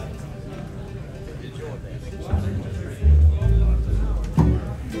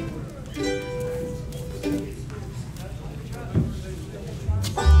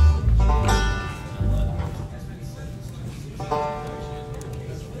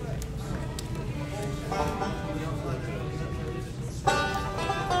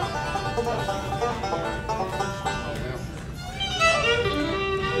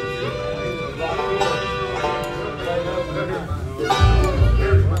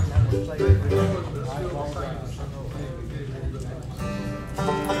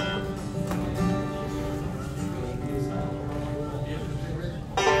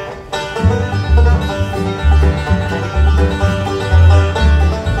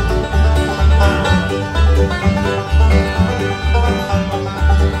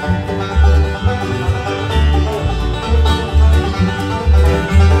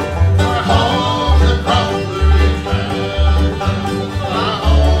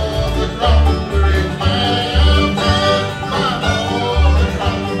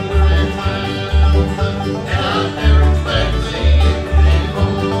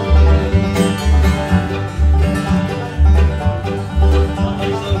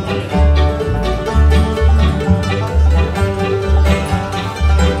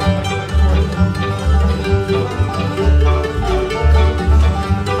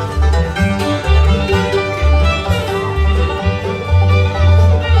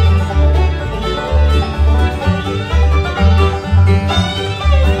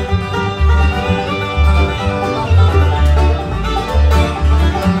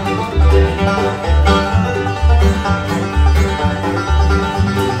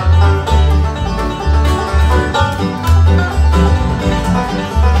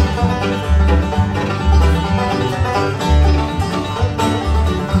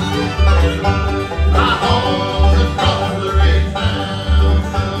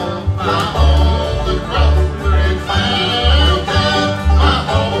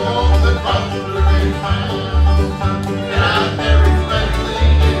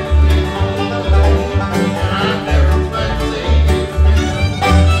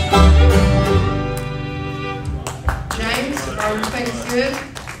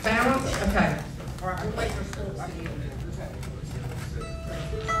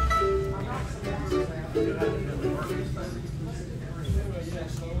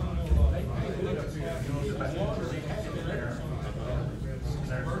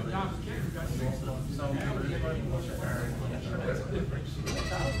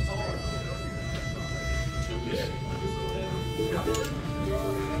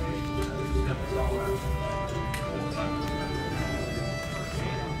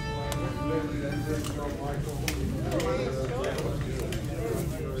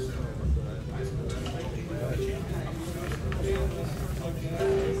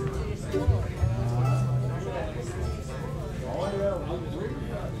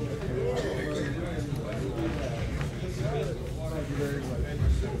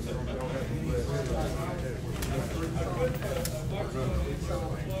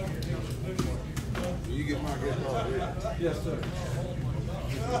 You get my guitar ready? Yes, sir.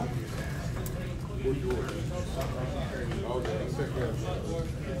 Where's yours? Okay, let's take care of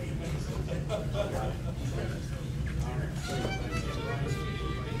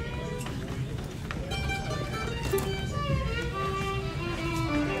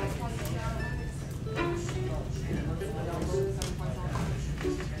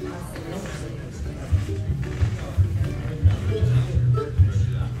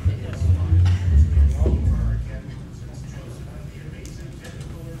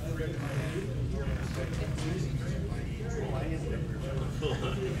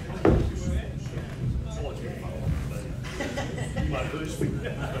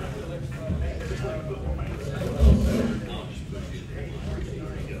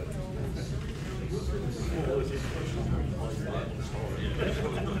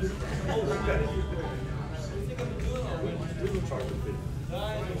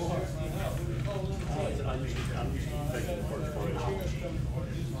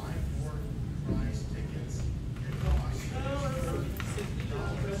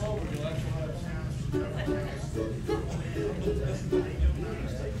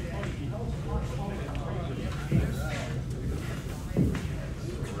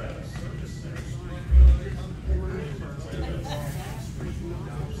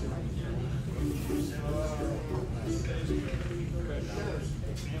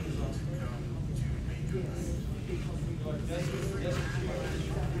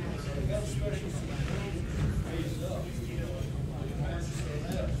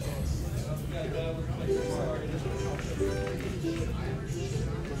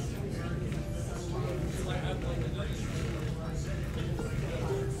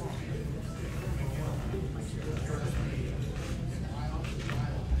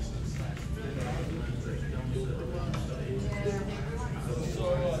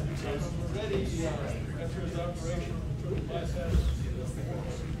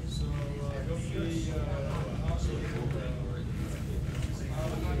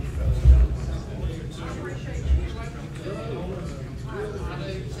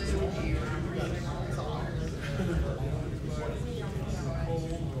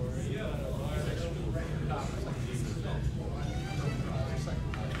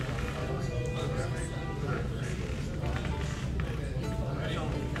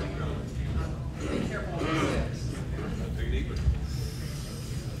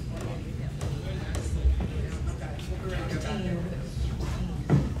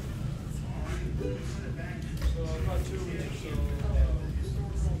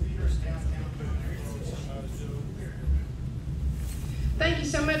Thank you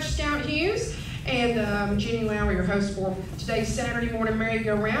so much, Scout Hughes. And Jenny Lowry, your host for today's Saturday morning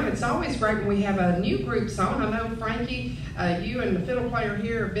merry-go-round. It's always great when we have a new group song. I know, Frankie, you and the fiddle player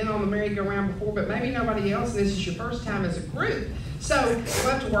here have been on the merry-go-round before, but maybe nobody else, and this is your first time as a group. So we'd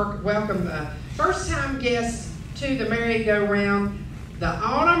love to welcome the first-time guests to the merry-go-round, the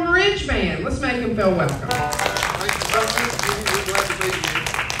Autumn Ridge Band. Let's make them feel welcome. Thank you so much, Jenny. We're glad to be here.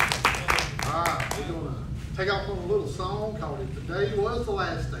 All right, we're going to take off on a little song called "If Today Was the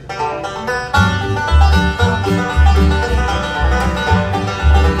Last Day."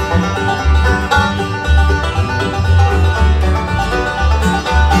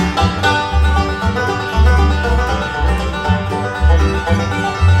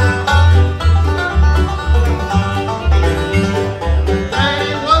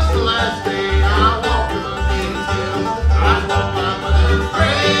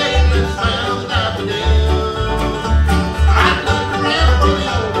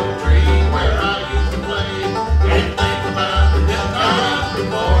 Think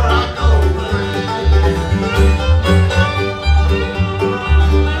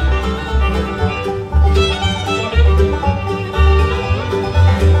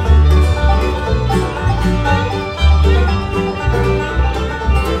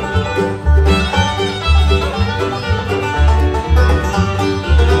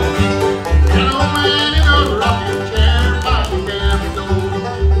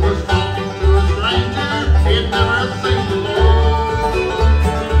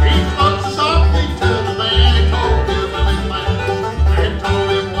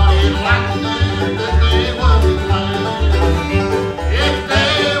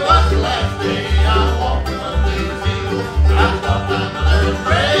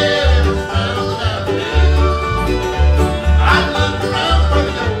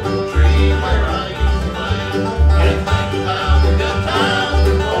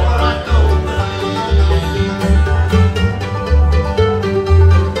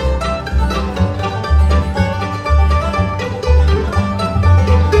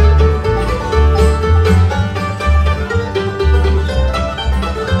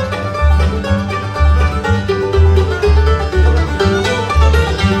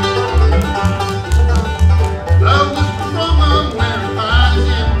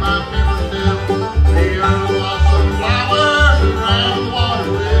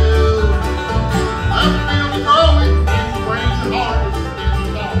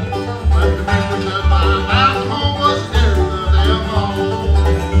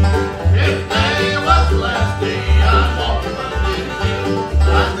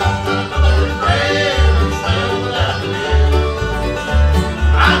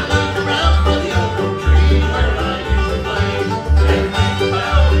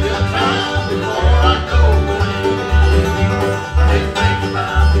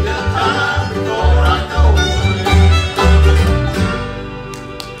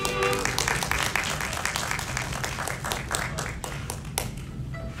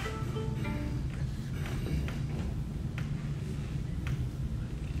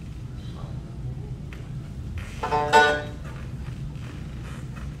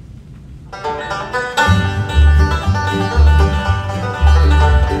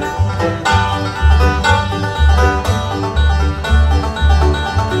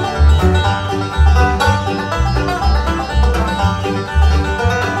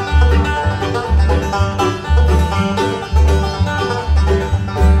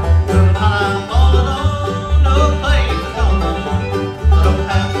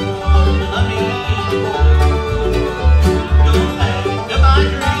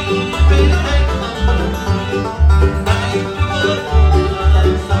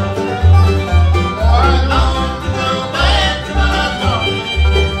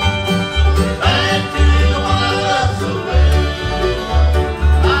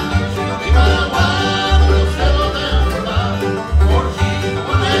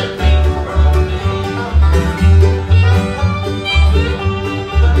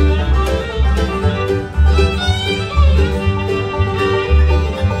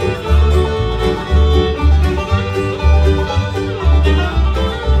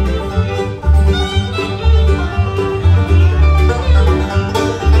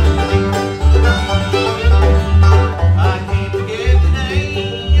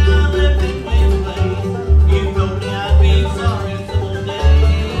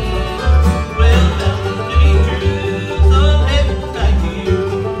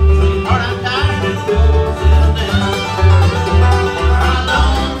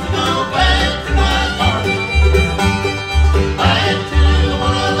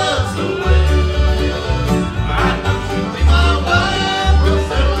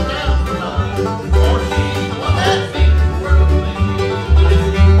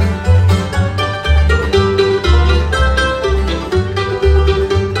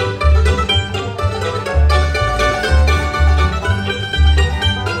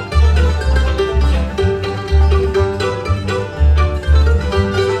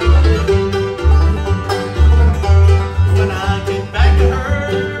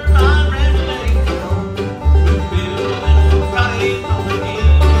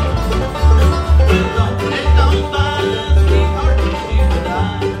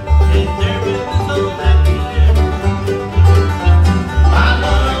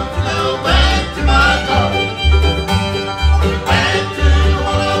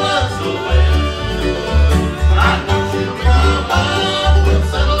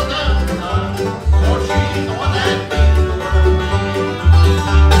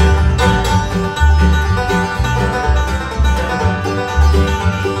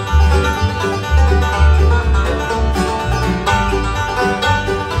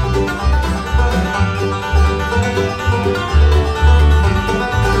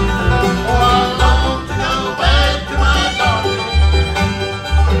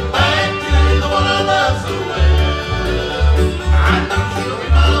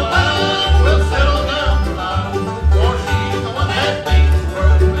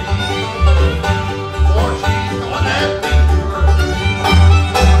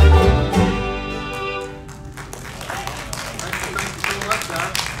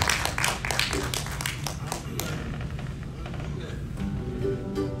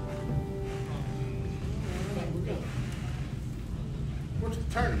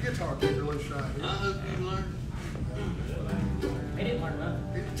Turn the guitar picker loose right I here. hope you learn. He didn't learn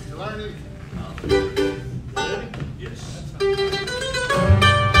nothing. Did you learn it? Ready? Yes.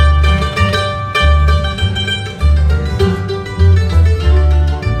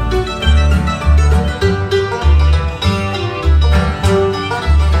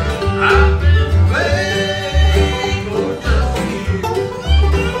 I've been waiting for just you,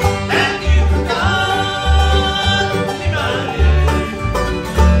 and you forgot me right here.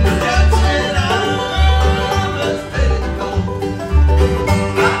 Just said I must pay the toll.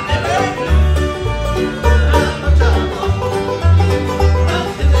 I never knew how much I owe.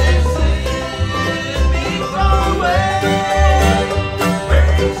 Until they sent me far away, where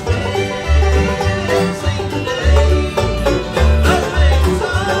you stay and sing today. But maybe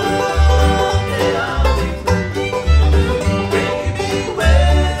someday I'll be free. Will you be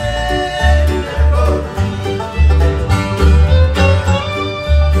waiting there for me?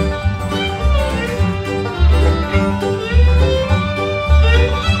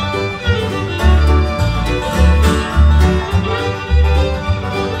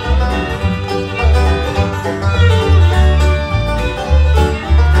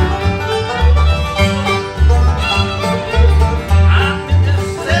 I'm in this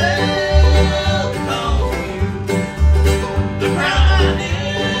cell because of you. The ground I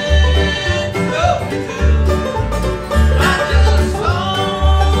did broke me too. I just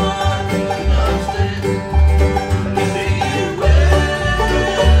want you to understand. You see you well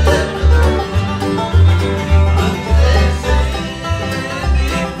until they send me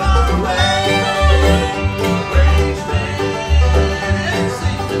far away. Where you stand and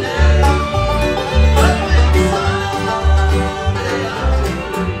sing today. But maybe someday I'll be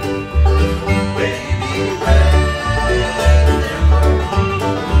free. Will you be waiting there for me?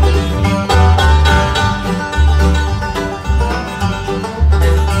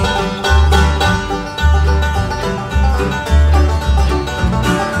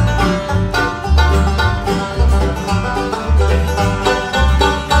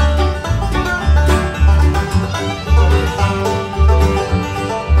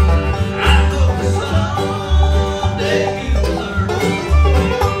 I hope someday you will learn.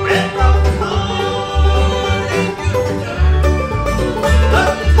 Red broken heart ain't good return.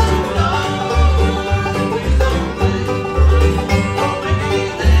 Love is too long, please don't wait. Or maybe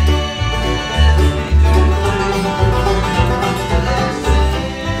then it'll be too late. Until they send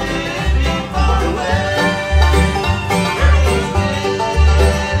me far away, where you stand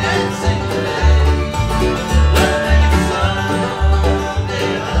and sing today. But maybe someday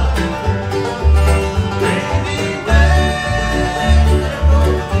I'll be free. Baby, wait there for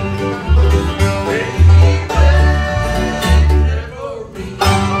me. Baby, wait there for me.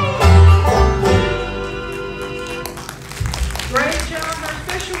 Great job, our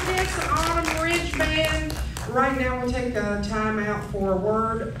special guest, the Autumn Ridge Band. Right now, we'll take a time out for a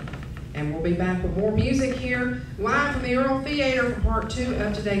word, and we'll be back with more music here, live from the Earl Theater for part 2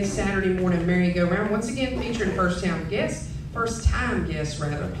 of today's Saturday morning merry-go-round. Once again, featuring first-time guest.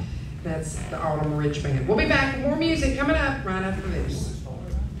 That's the Autumn Ridge Band. We'll be back with more music coming up right after this.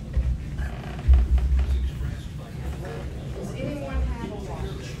 Does anyone have a watch?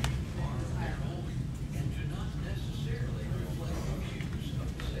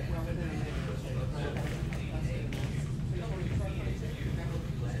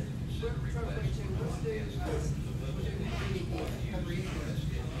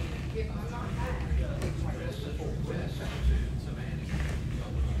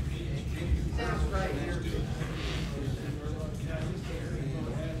 Sounds great.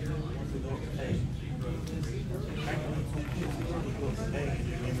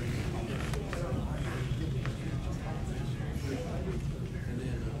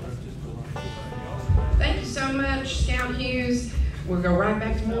 Thank you so much, Scout Hughes. We'll go right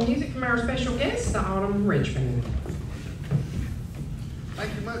back to more music from our special guest, the Autumn Ridge Band.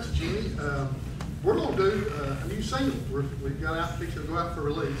 Thank you much, Jenny. We're going to do a new single. We've got out, fixing to go out for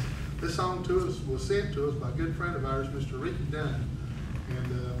release. This song to us was sent to us by a good friend of ours, Mr. Ricky Dunn.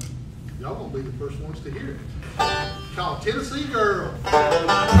 And y'all going to be the first ones to hear it. It's called Tennessee Girl.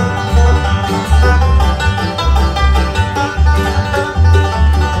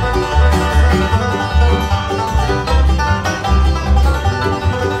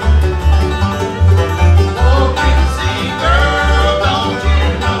 Oh, Tennessee girl, don't you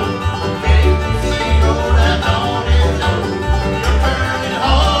know? Can't you see all that don't you know? You're turning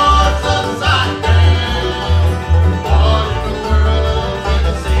hearts upside down. All in the world of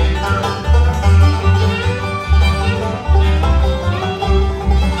Tennessee girl.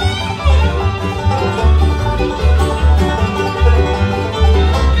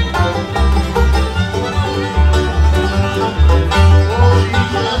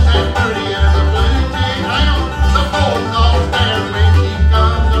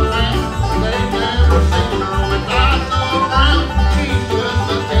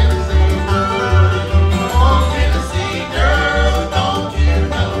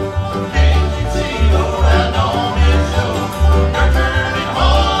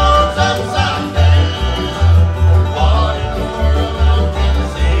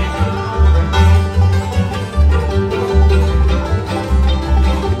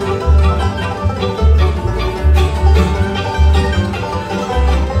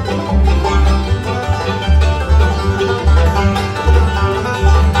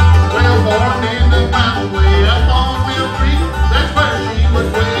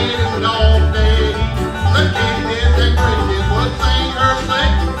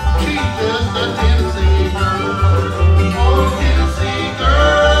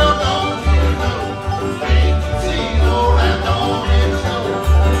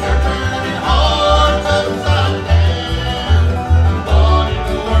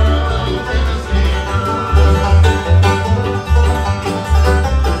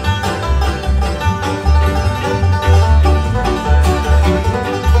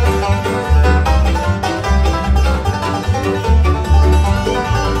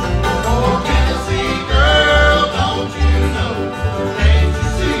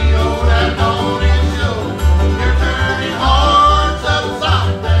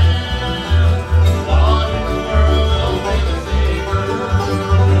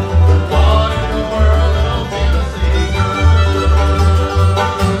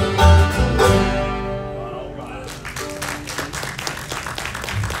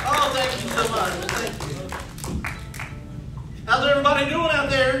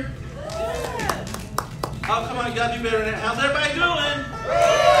 Oh, come on, you gotta do better than that. How's everybody doing?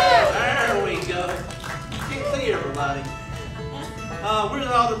 There we go. Can't see everybody. We're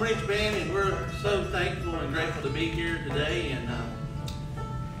the Autumn Ridge Band, and we're so thankful and grateful to be here today. And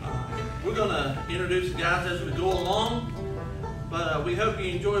we're gonna introduce the guys as we go along. But we hope you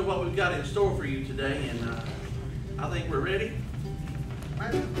enjoy what we've got in store for you today. And I think we're ready.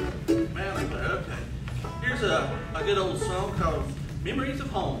 Man, okay. Here's a good old song called Memories of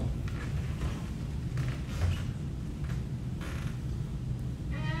Home.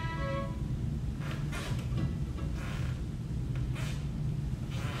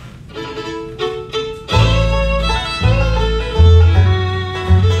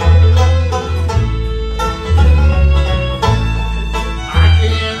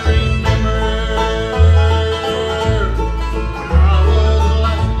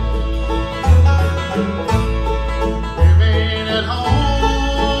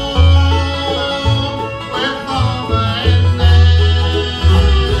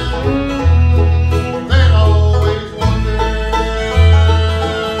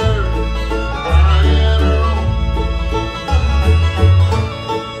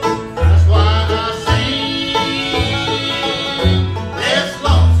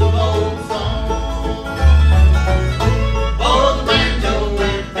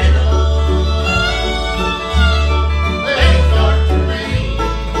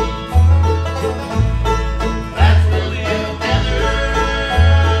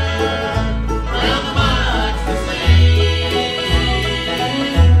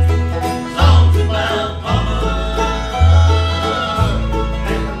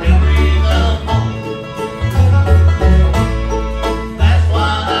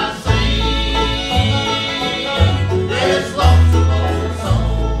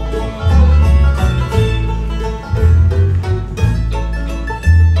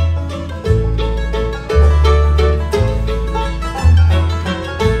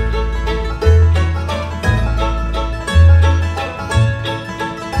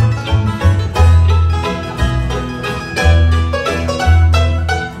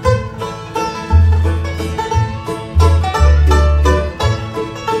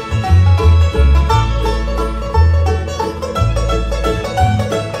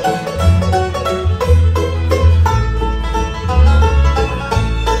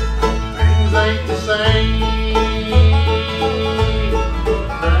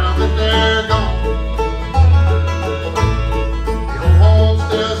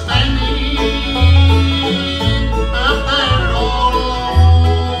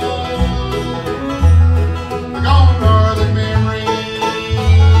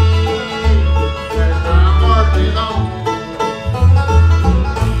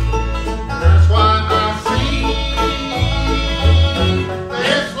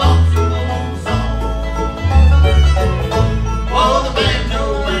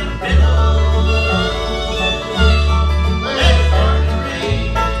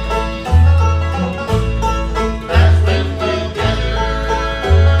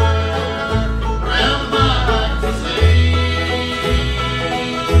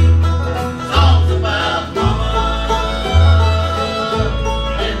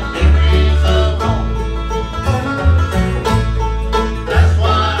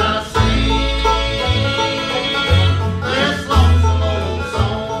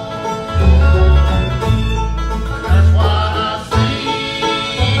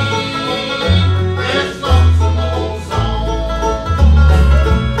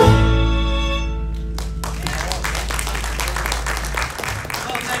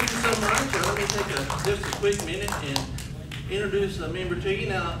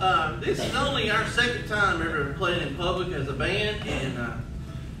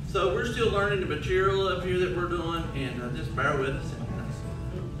 So we're still learning the material up here that we're doing, and just bear with us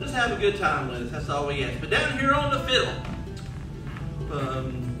and just have a good time with us. That's all we ask. But down here on the fiddle,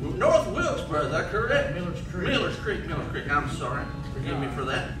 North Wilkesboro, is that correct? Millers Creek. I'm sorry. Forgive me for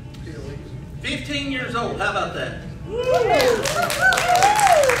that. 15 years old. How about that?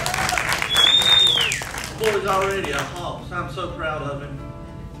 The boy's already a hoss. I'm so proud of him.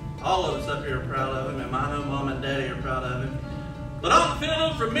 All of us up here are proud of him, and I know Mom and Daddy are proud of him. But on the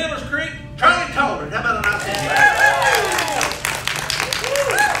fiddle from Millers Creek, Charlie Talbert. How about a nice hand?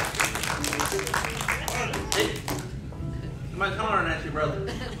 Hey, somebody's hollering at you, brother. I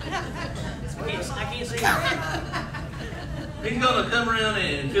can't see him. He's going to come around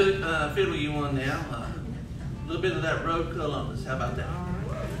and fiddle you one now. A little bit of that Road Columbus. How about that?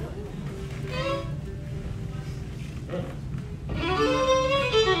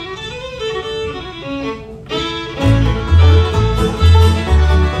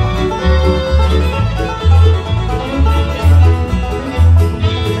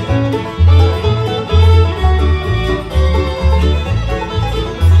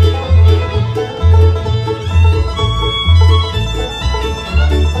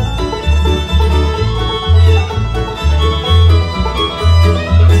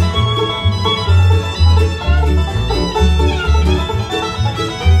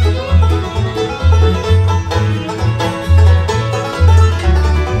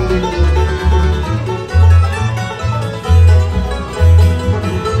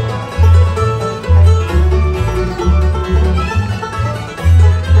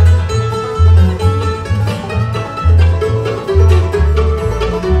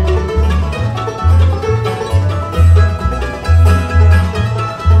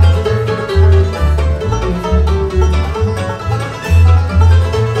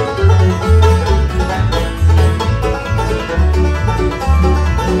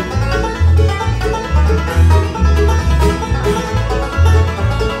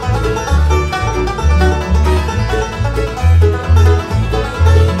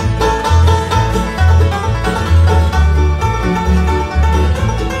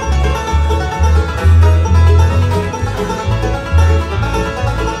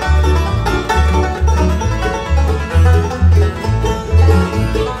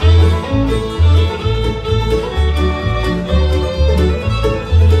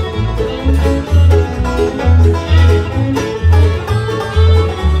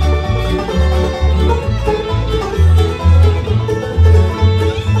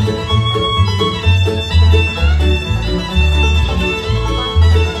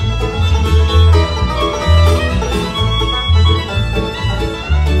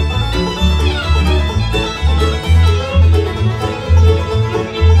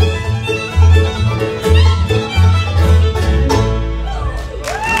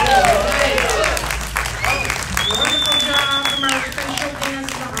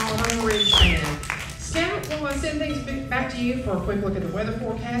 quick look at the weather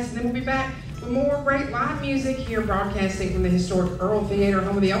forecast, and then we'll be back with more great live music here broadcasting from the historic Earl Theater,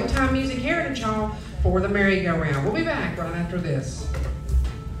 home of the Old Time Music Heritage Hall for the merry-go-round. We'll be back right after this.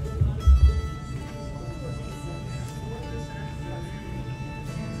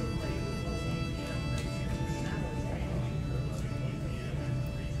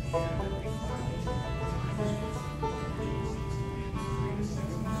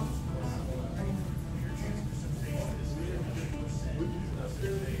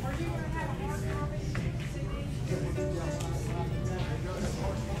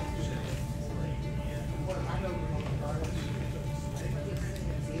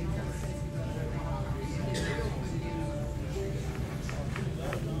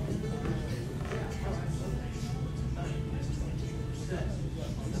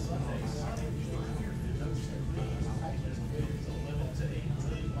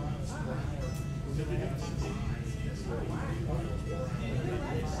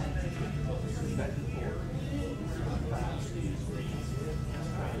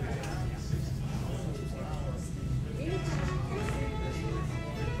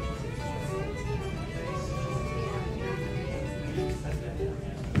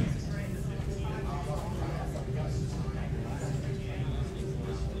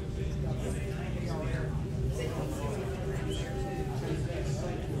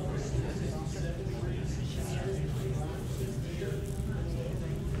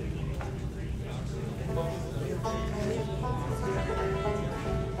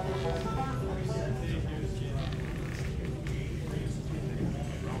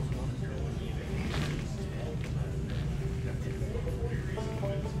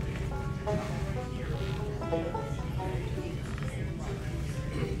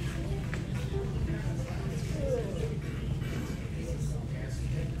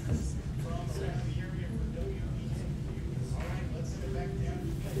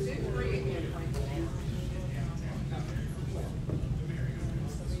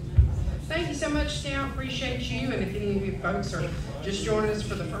 Thank you so much, Scout. Appreciate you. And if any of you folks are just joining us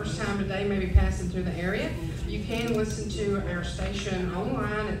for the first time today, maybe passing through the area, you can listen to our station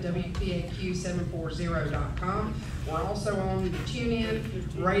online at WPAQ740.com. We're also on the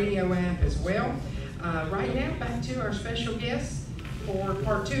TuneIn radio app as well. Right now, back to our special guest for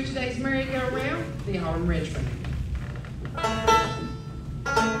part 2 of today's merry-go-round, the Autumn Ridgeman.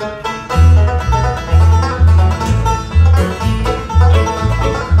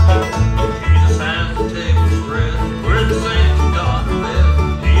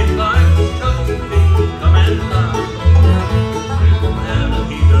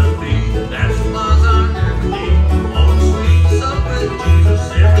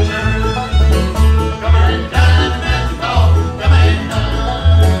 Come and dine.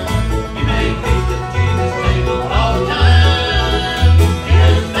 You may taste of Jesus' table all the time.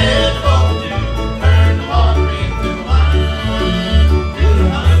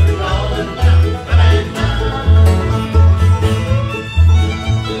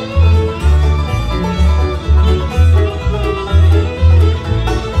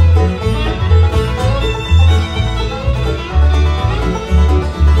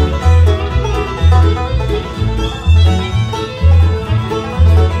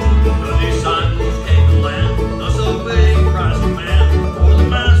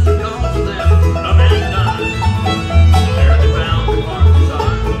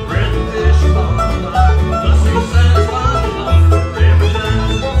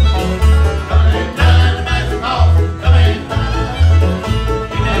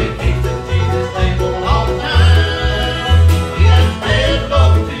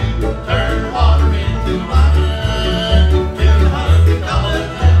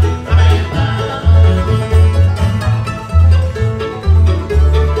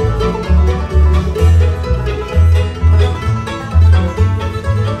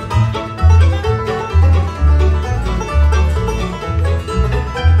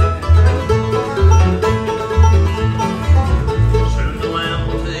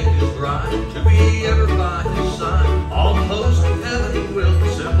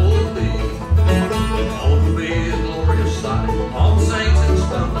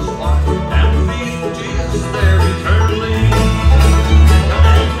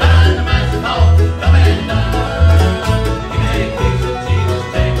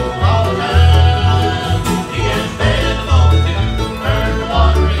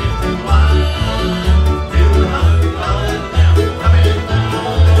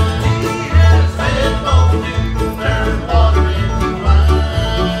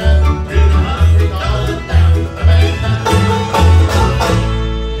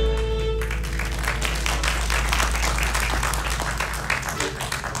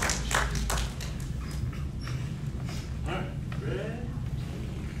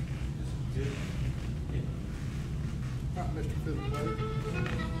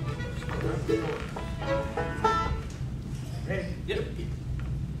 Ready? Yep.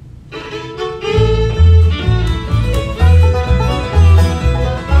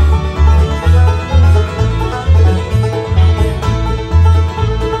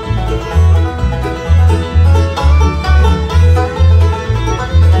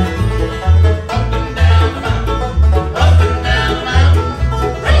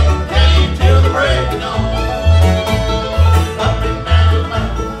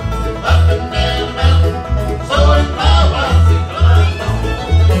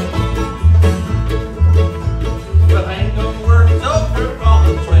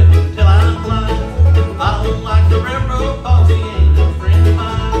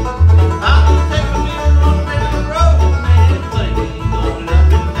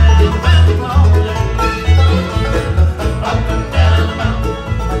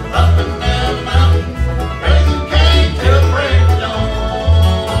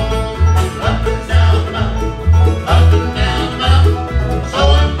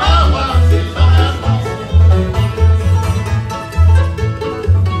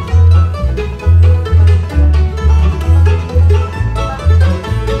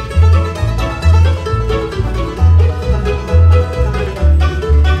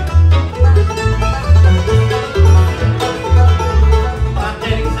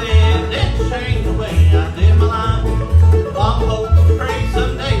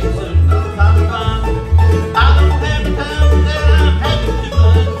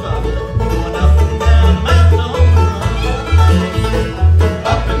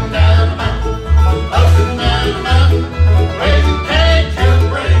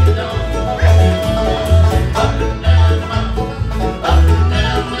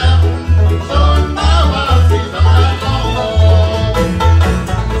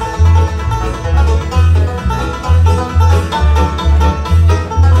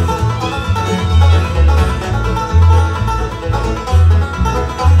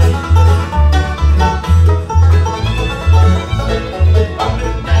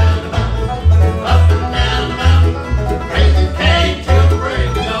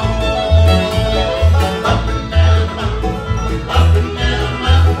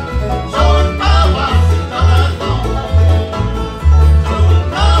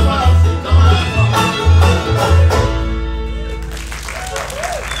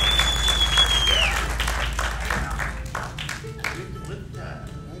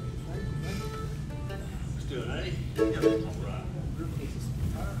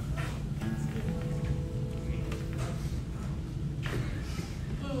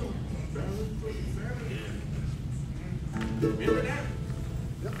 Remember that?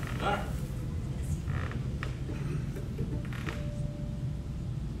 Yep. All right.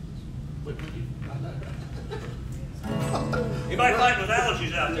 Anybody fighting with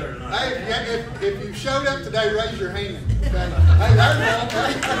allergies out there tonight? Hey, if you showed up today, raise your hand. Okay? Hey, there's one.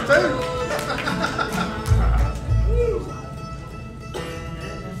 There's two.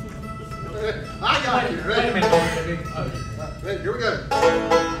 I got you. Wait a Ready? minute. Ready? Here we go.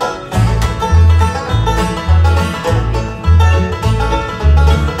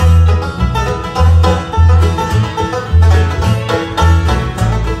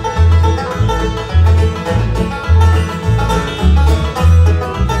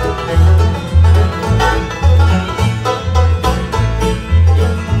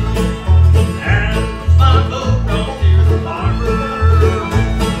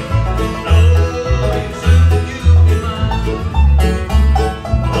 Soon you'll be mine.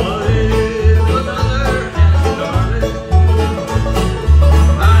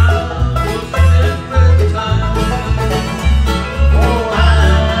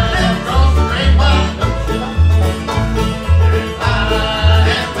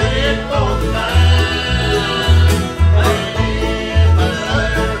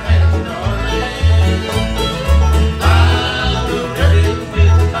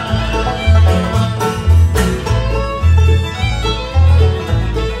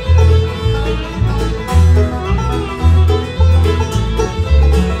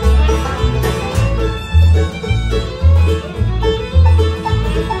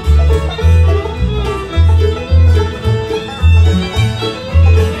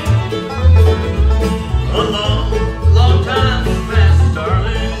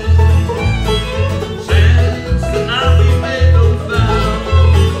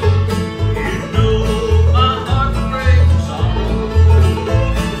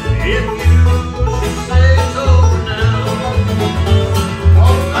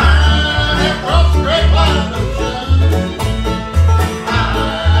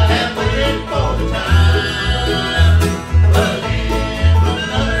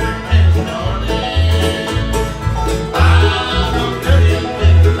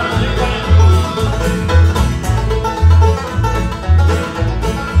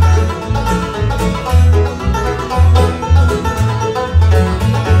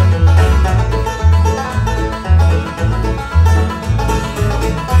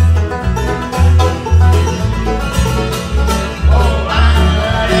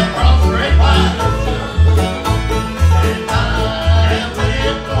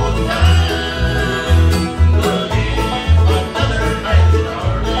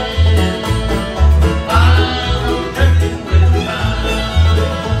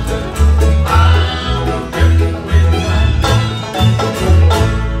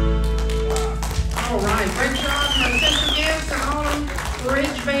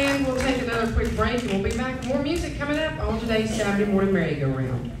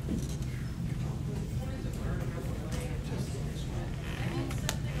 merry-go-round.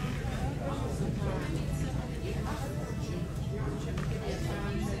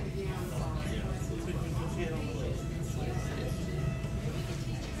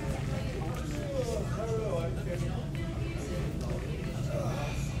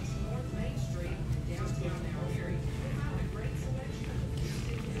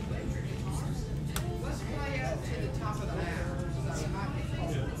 Let's play up to the top of the hour, so it might be full.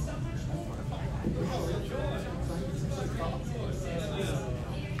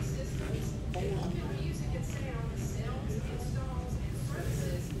 Music and sound sells, installs, and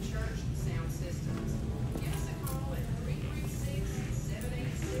services church sound systems. Give us a call at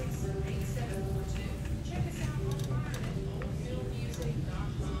 336-786-8742. Check us out online at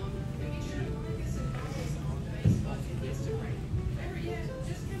oldfieldmusic.com. And be sure to like us and follow us on Facebook and Instagram. Better yet,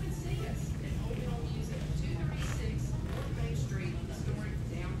 just come and see us at Oldfield Music, 236 North Main Street, historic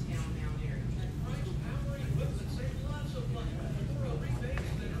downtown Mount Airy.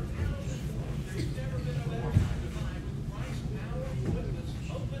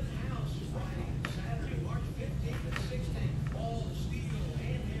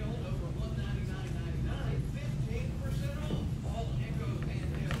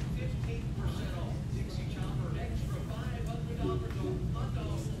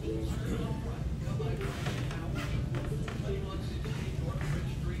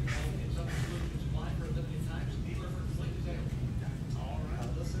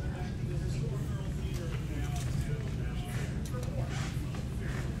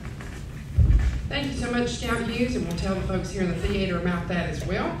 Thank you so much, Scout Hughes, and we'll tell the folks here in the theater about that as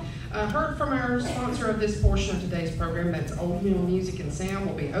well. Heard from our sponsor of this portion of today's program, that's Old Mill Music and Sound,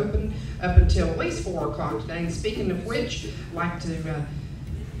 will be open up until at least 4 o'clock today. And speaking of which, I'd like to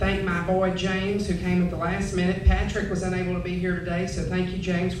thank my boy James, who came at the last minute. Patrick was unable to be here today, so thank you,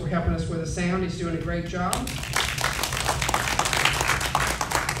 James, for helping us with the sound. He's doing a great job.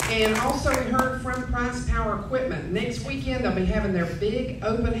 And also we heard from Price Power Equipment. Next weekend they'll be having their big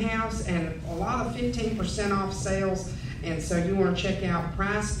open house and a lot of 15% off sales. And so you want to check out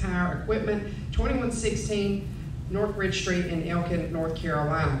Price Power Equipment, 2116 North Ridge Street in Elkin, North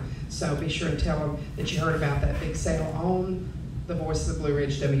Carolina. So be sure to tell them that you heard about that big sale on the Voice of the Blue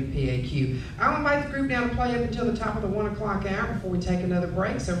Ridge, WPAQ. I'll invite the group now to play up until the top of the 1 o'clock hour before we take another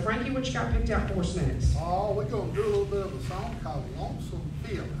break. So Frankie, what you got picked out for us next? Oh, we're going to do a little bit of a song called Lonesome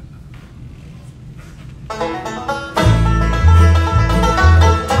Feeling. Thank you.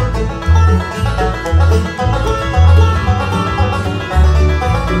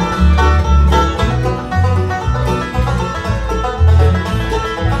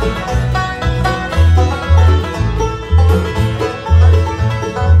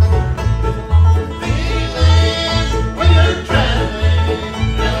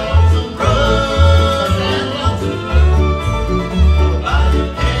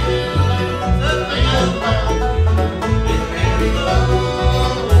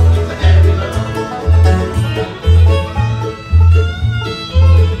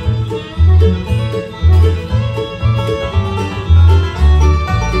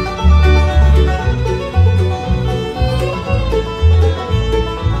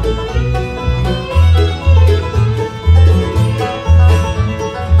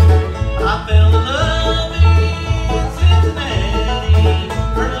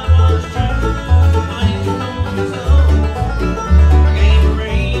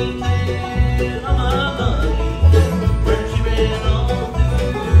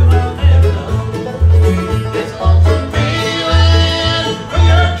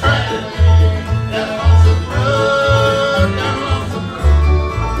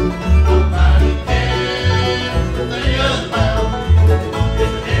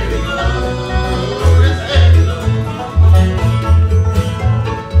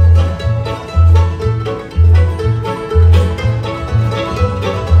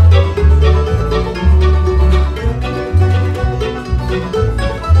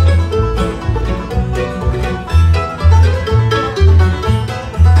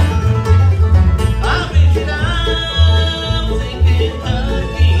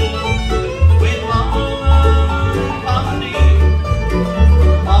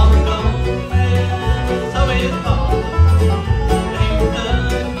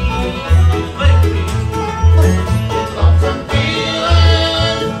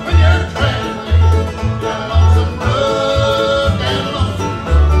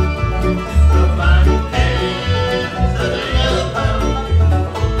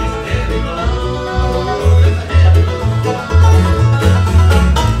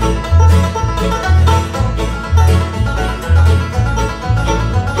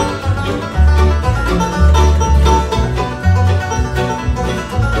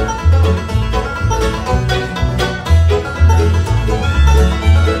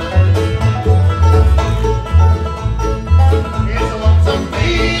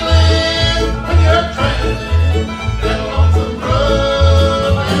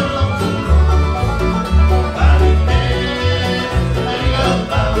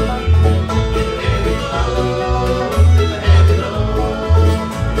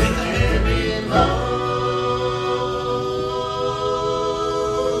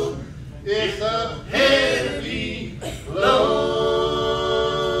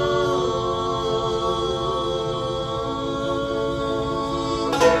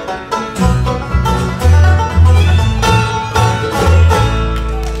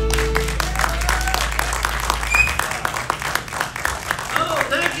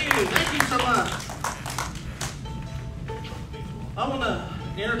 want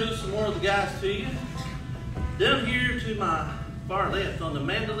to introduce some more of the guys to you. Down here to my far left on the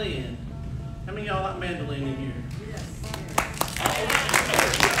mandolin. How many of y'all like mandolin in here? Yes.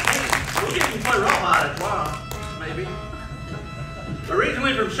 We'll get him to play rawhide twice, maybe.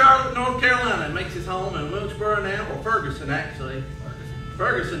 Originally from Charlotte, North Carolina, makes his home in Wilkesboro now, or Ferguson actually.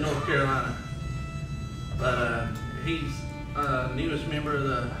 Ferguson, North Carolina. But he's newest member of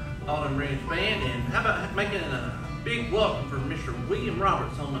the Autumn Ranch Band, and how about making a big welcome for Mr. William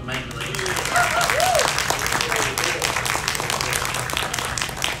Roberts on the mandolin.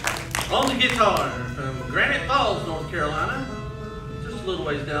 On the guitar from Granite Falls, North Carolina, just a little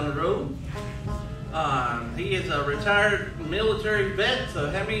ways down the road. He is a retired military vet, so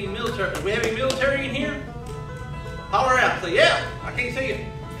how many military, do we have any military in here? Holler out, say yeah, I can't see it.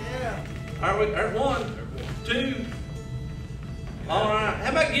 Yeah. All right, there's 1, 2. All right,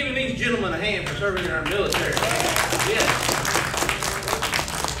 how about giving these gentlemen a hand for serving in our military? Yes.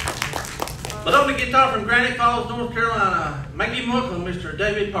 But on the guitar from Granite Falls, North Carolina, make him welcome Mr.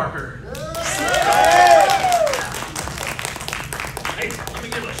 David Parker. Hey, let me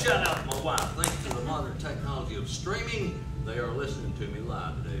give a shout out to my wife. Thanks to the modern technology of streaming, they are listening to me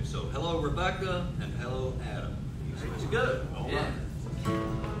live today. So hello, Rebecca, and hello, Adam. It's good. Yeah.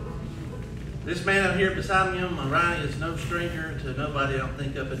 This man out here beside me on my right is no stranger to nobody, I don't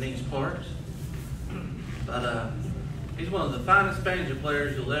think, up in these parts. But he's one of the finest banjo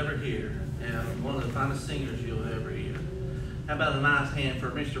players you'll ever hear, and one of the finest singers you'll ever hear. How about a nice hand for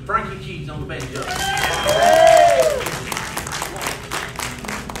Mr. Frankie Keys on the banjo?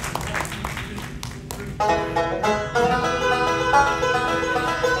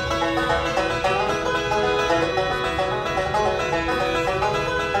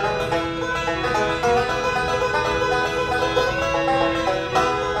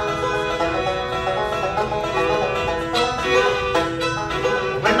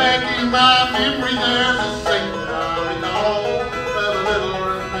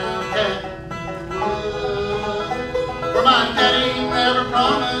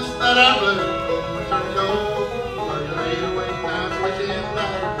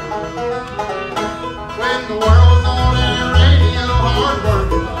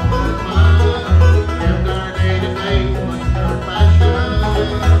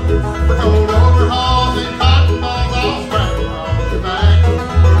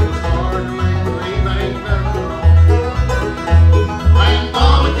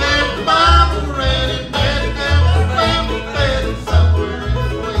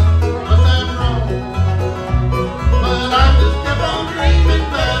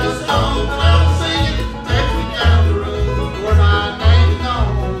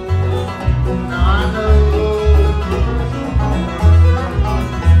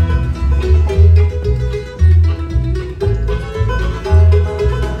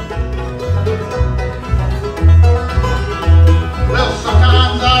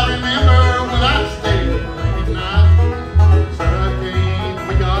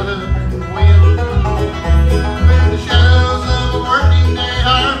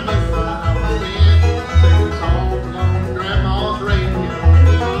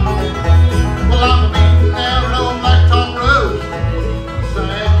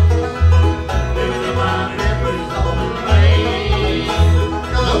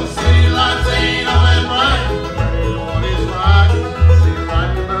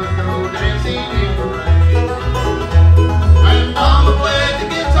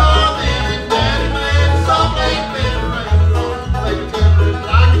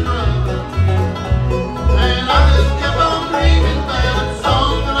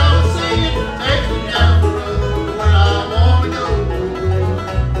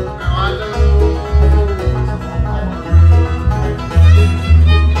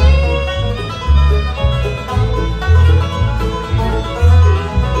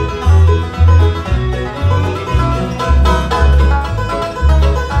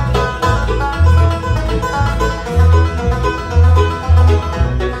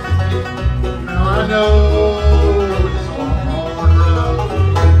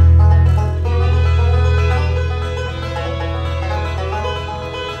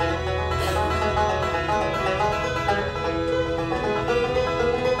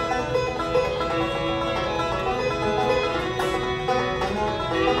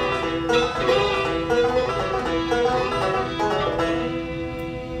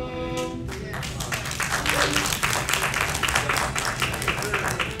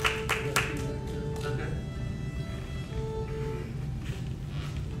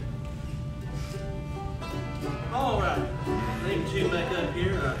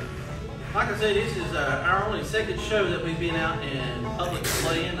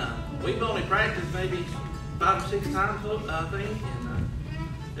 playing. We've only practiced maybe 5 or 6 times, I think, and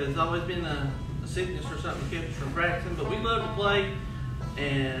there's always been a sickness or something that kept us from practicing. But we love to play,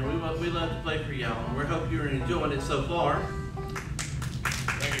 and we love to play for y'all. And we hope you're enjoying it so far.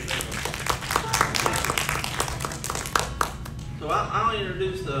 Thank you. So I'll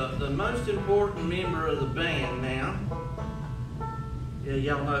introduce the most important member of the band now. Yeah,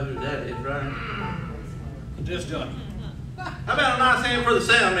 y'all know who that is, right? Just Johnny. How about a nice hand for the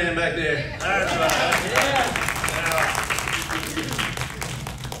sound man back there? That's right. Yeah.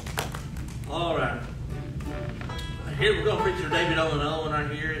 All right. Here we're going to feature David Owen Owen right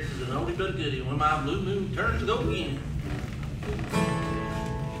here. This is an oldie but a goodie. When my blue moon turns to go again.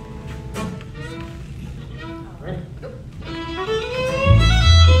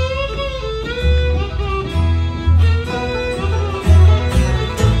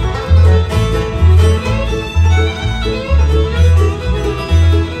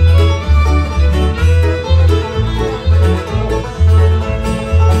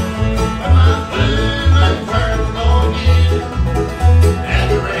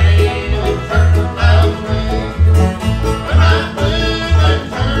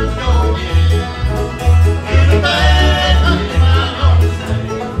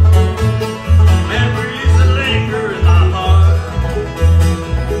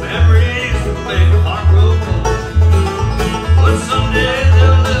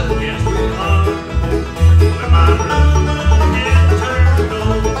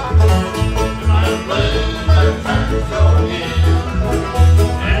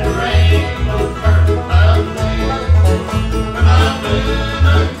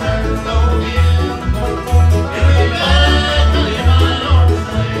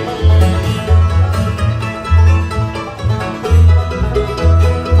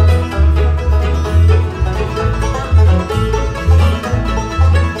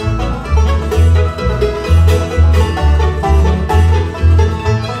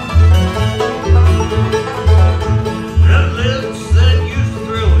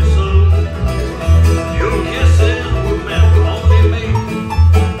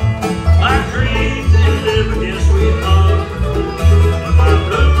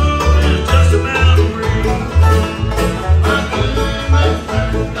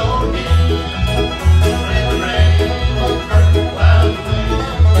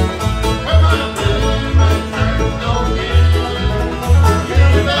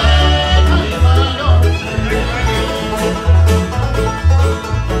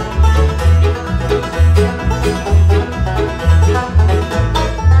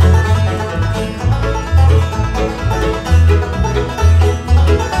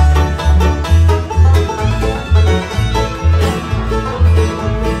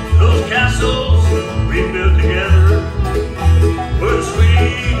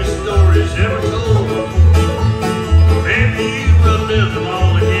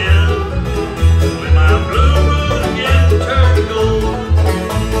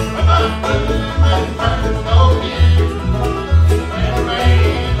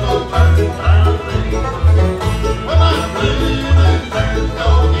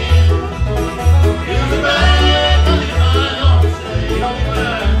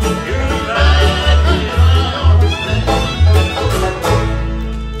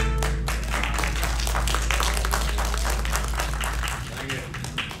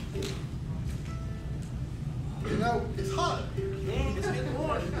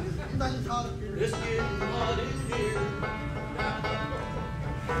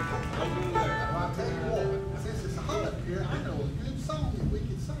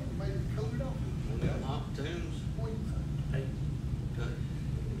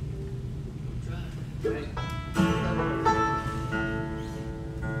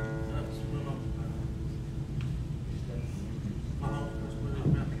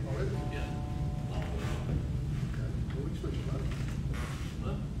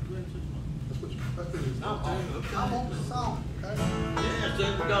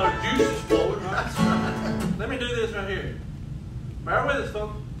 Let me do this right here. Bear with us,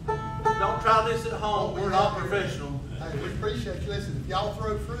 folks. Don't try this at home. We're not professional. Hey, we appreciate you. Listen, if y'all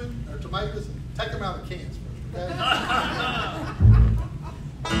throw fruit or tomatoes, take them out of the cans first, okay? I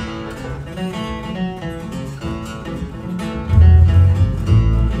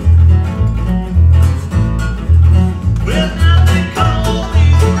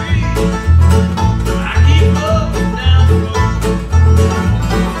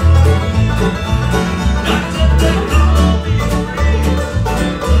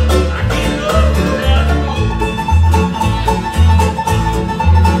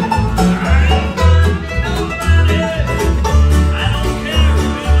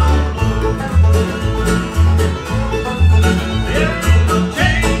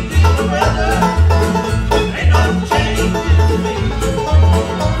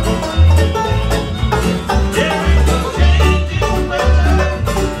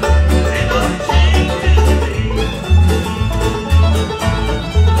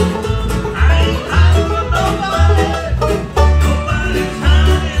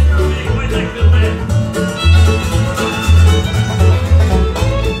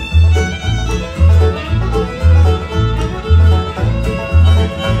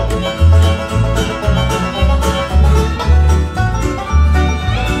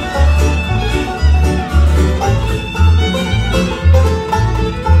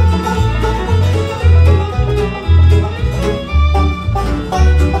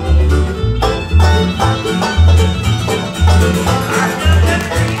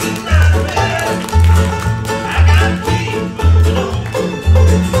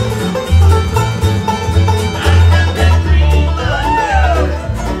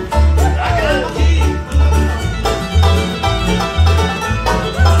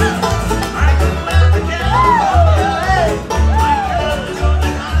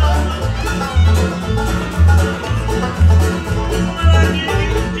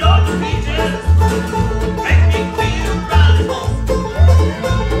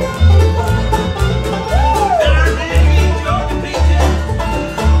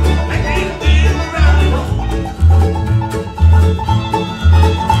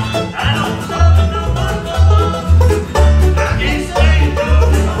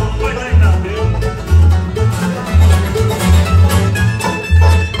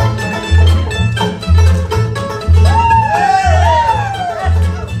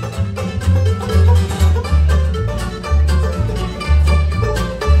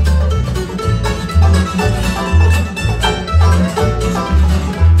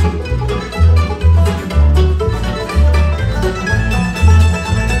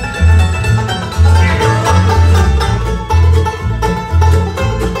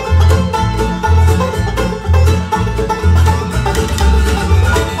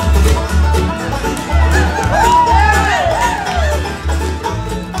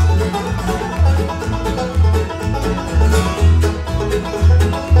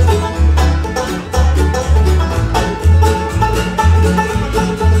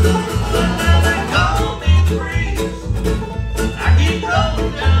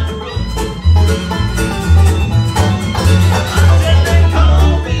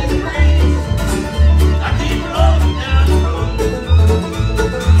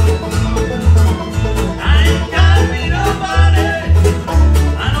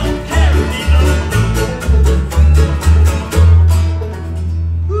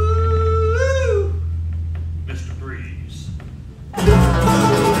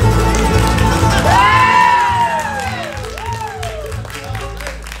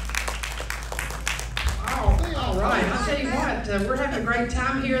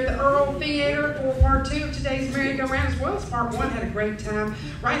great time.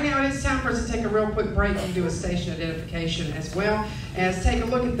 Right now it is time for us to take a real quick break and do a station identification, as well as take a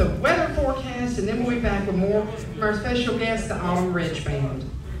look at the weather forecast, and then we'll be back with more from our special guest, the Autumn Ridge Band.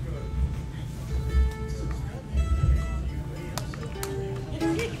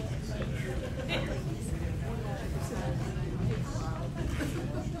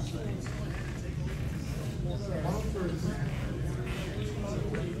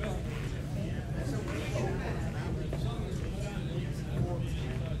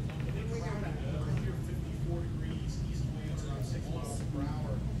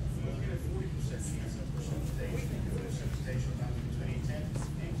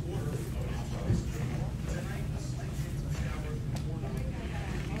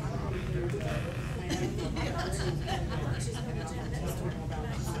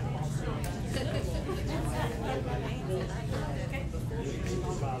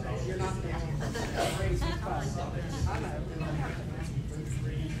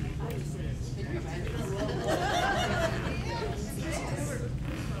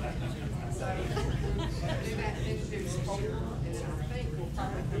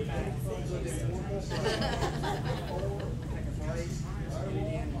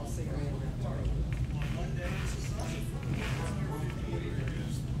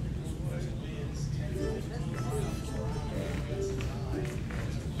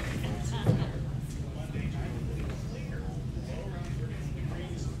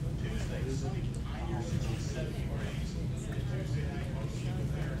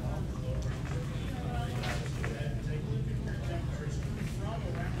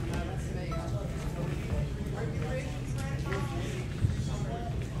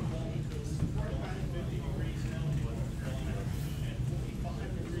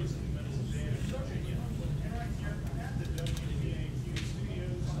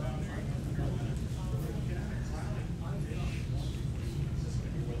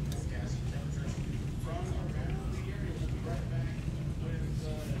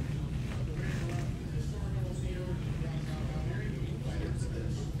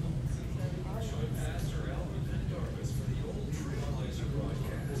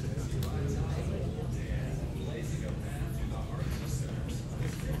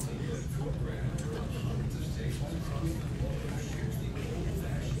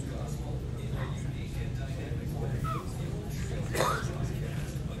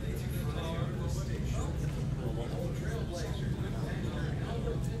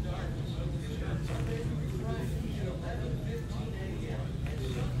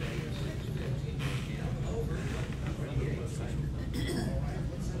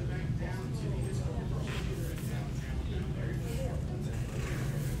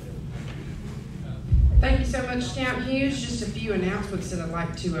 Thank you so much, Scout Hughes. Just a few announcements that I'd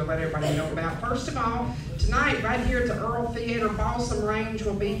like to let everybody know about. First of all, tonight, right here at the Earl Theater, Balsam Range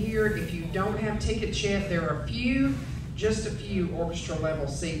will be here. If you don't have tickets yet, there are just a few orchestra level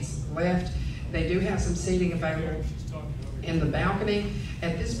seats left. They do have some seating available in the balcony.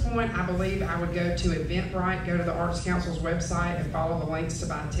 At this point, I believe I would go to Eventbrite, go to the Arts Council's website and follow the links to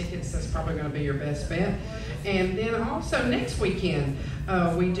buy tickets. That's probably going to be your best bet. And then also next weekend,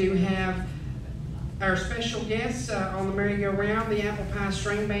 we do have our special guests on the merry-go-round, the Apple Pie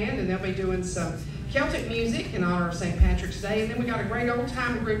String Band, and they'll be doing some Celtic music in honor of St. Patrick's Day. And then we got a great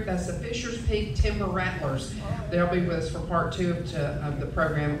old-time group, that's the Fisher's Peak Timber Rattlers. They'll be with us for part 2 of the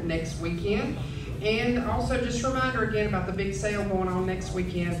program next weekend. And also just a reminder again about the big sale going on next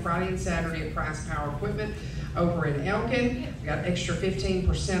weekend, Friday and Saturday at Price Power Equipment over in Elkin. We got extra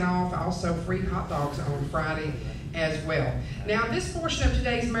 15% off, also free hot dogs on Friday as well. Now, this portion of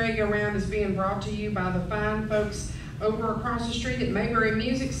today's merry-go-round is being brought to you by the fine folks over across the street at Mayberry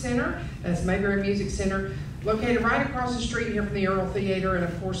Music Center. That's Mayberry Music Center, located right across the street here from the Earl Theater, and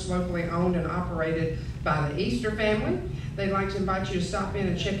of course locally owned and operated by the Easter family. They'd like to invite you to stop in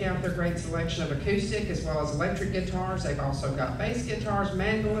and check out their great selection of acoustic as well as electric guitars. They've also got bass guitars,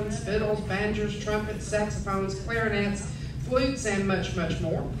 mandolins, fiddles, banjos, trumpets, saxophones, clarinets, flutes, and much, much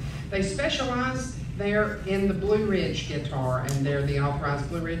more. They specialize there in the Blue Ridge guitar, and they're the authorized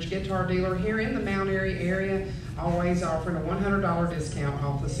Blue Ridge guitar dealer here in the Mount Airy area, always offering a $100 discount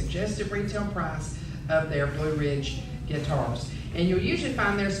off the suggested retail price of their Blue Ridge guitars. And you'll usually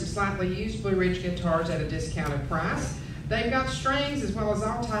find there's some slightly used Blue Ridge guitars at a discounted price. They've got strings as well as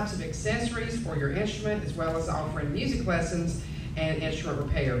all types of accessories for your instrument, as well as offering music lessons and instrument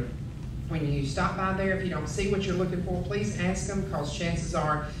repair. When you stop by there, if you don't see what you're looking for, please ask them, because chances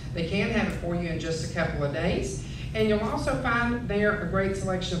are they can have it for you in just a couple of days. And you'll also find there a great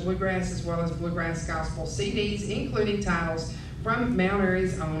selection of bluegrass as well as bluegrass gospel CDs, including titles from Mount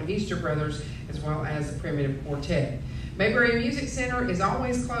Airy's own Easter Brothers, as well as the Primitive Quartet. Mayberry Music Center is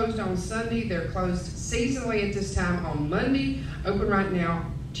always closed on Sunday. They're closed seasonally at this time on Monday. Open right now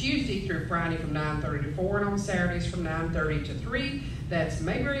Tuesday through Friday from 9:30 to 4, and on Saturdays from 9:30 to 3. That's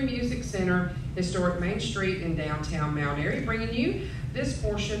Mayberry Music Center, historic Main Street in downtown Mount Airy, bringing you this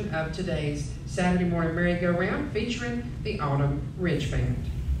portion of today's Saturday morning merry-go-round featuring the Autumn Ridge Band.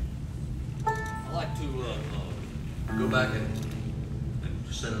 I'd like to go back and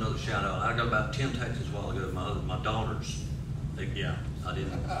just send another shout out. I got about 10 texts a while ago to my daughters. Yeah, I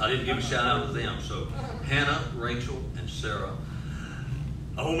didn't give a shout out to them. So Hannah, Rachel, and Sarah.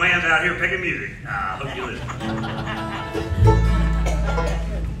 Old man's out here picking music. I hope you listen.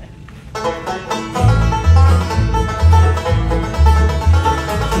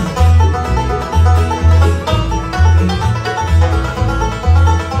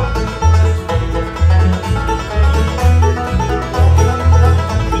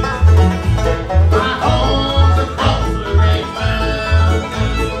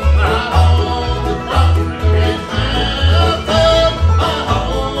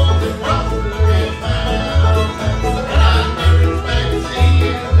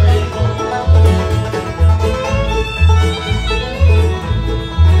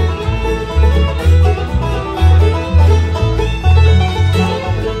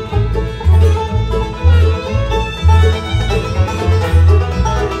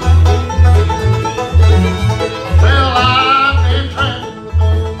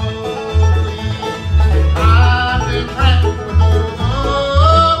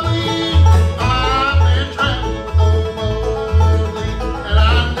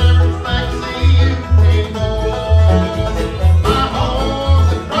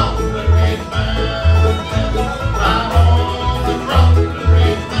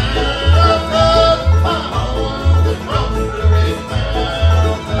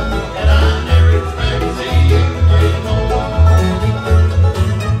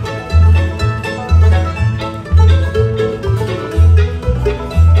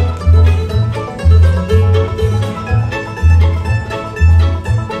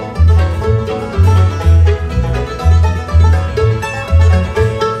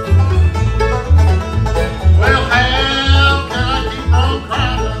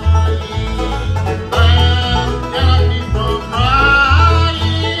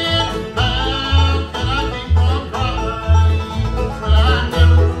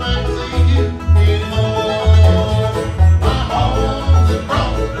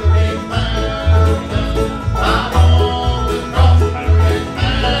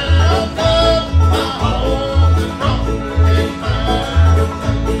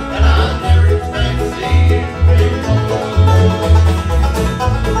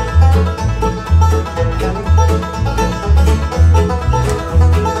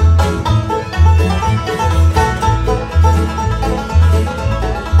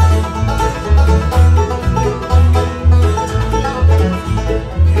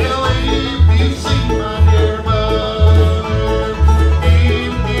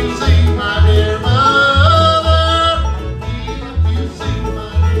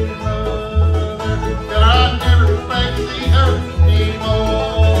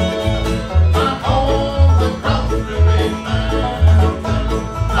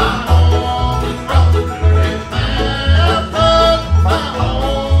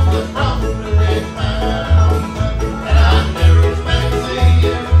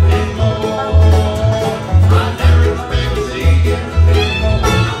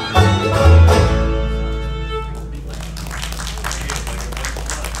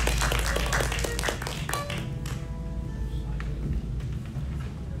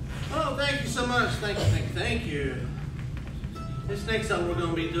 Thank you. This next song we're going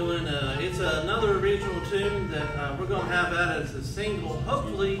to be doing, it's another original tune that we're going to have out as a single,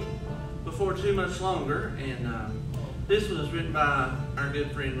 hopefully before too much longer. And this was written by our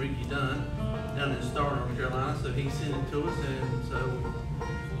good friend Ricky Dunn down in Star, North Carolina. So he sent it to us, and so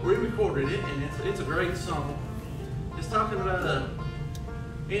we recorded it, and it's a great song. It's talking about an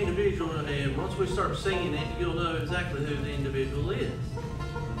individual, and once we start singing it, you'll know exactly who the individual is.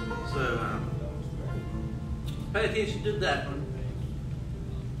 So pay attention to that one.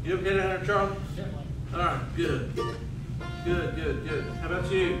 You okay down there, Charlie? Yeah. All right, good. Good. How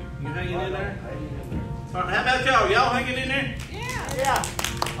about you? You hanging in there? All right, how about y'all? Y'all hanging in there? Yeah.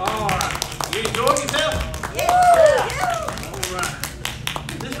 All right. You enjoying yourself? Yeah. All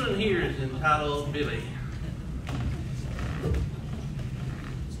right. This one here is entitled Billy.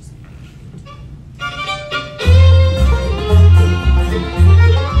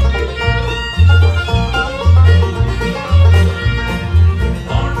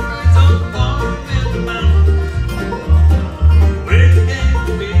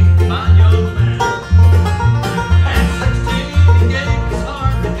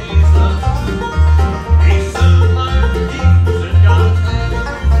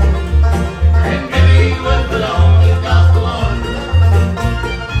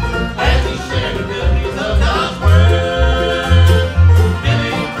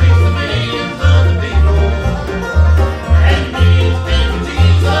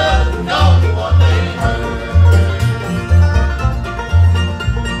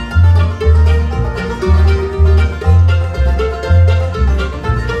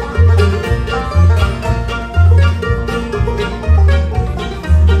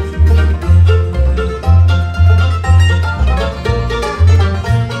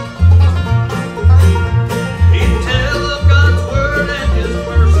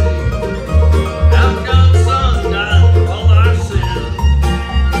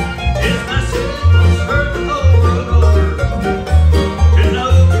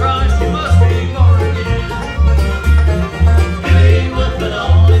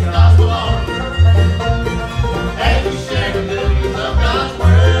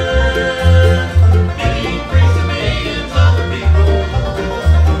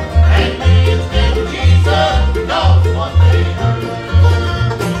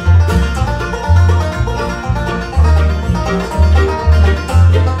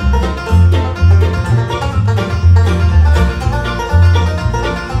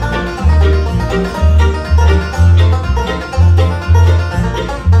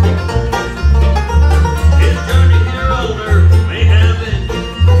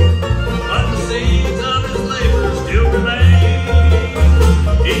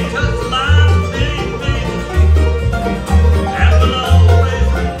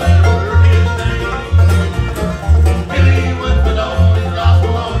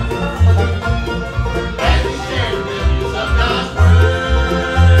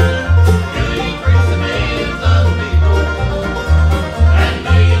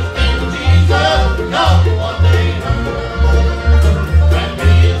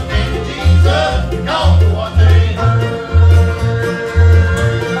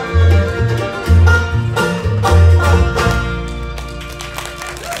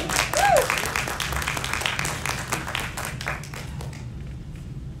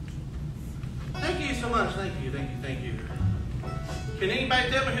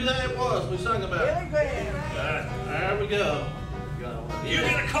 who that was we sung about? There we go. You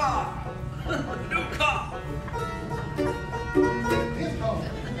get a car. A new car.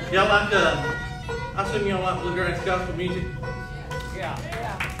 Y'all like, I assume y'all like bluegrass gospel music?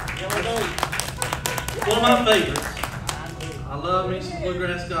 One of my favorites. I love me some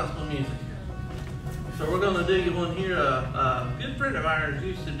bluegrass gospel music. So we're going to do you one here. A good friend of ours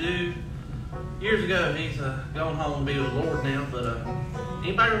used to do years ago. He's gone home to be with the Lord now. But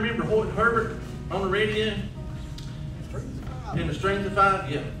anybody remember Hoyt Herbert on the radio? In the Strings of Five?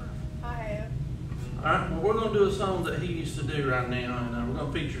 Yeah. I have. All right. Well, we're going to do a song that he used to do right now, and we're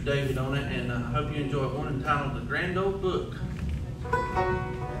going to feature David on it. And I hope you enjoy it. One entitled "The Grand Old Book."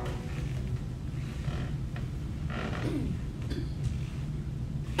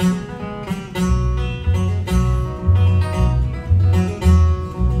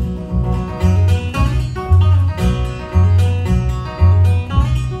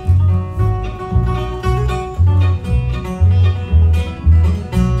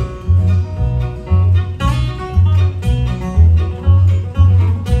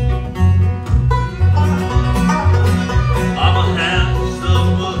 Mama has the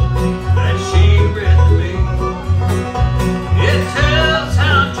book that she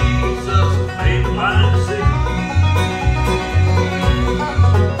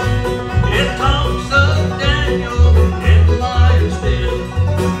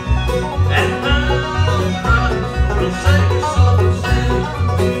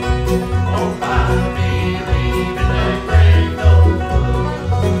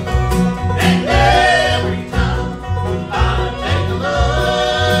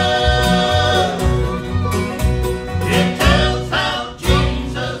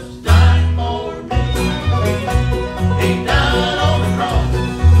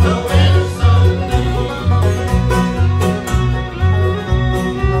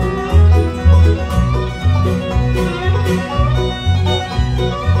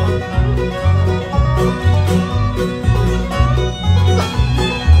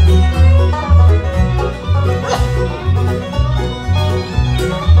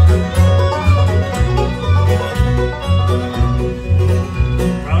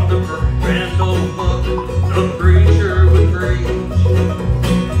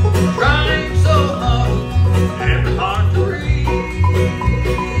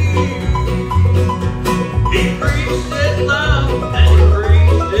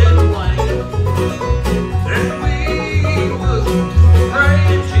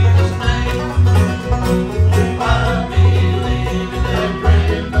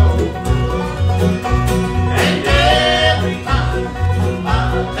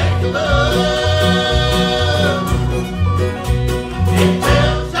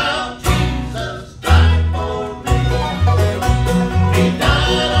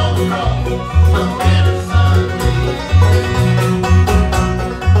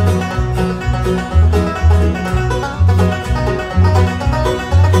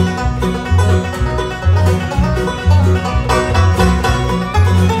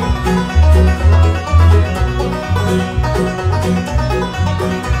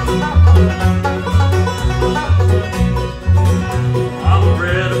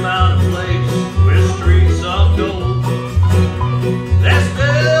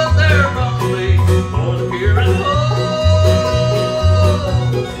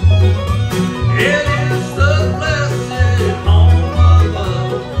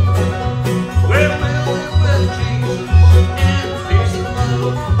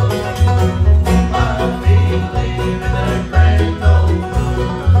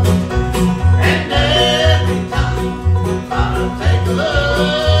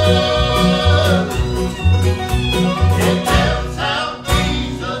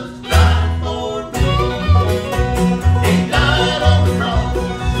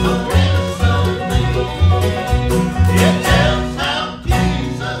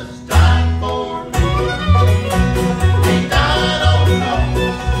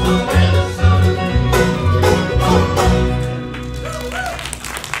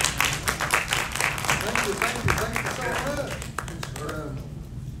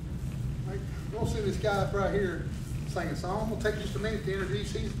sing a song. I'm going to take just a minute to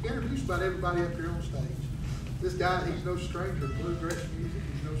introduce. He's introduced about everybody up here on stage. This guy, he's no stranger to bluegrass music.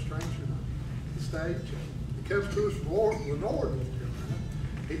 He's no stranger to the stage. He comes to us from Lenore, North Carolina.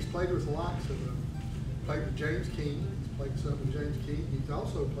 He's played with the likes of, played with James King. He's played some with James King. He's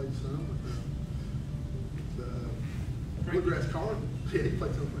also played some with the Bluegrass Cardinals. Yeah,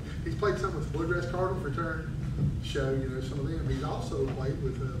 he's played some with Bluegrass Cardinals Return show, you know, some of them. He's also played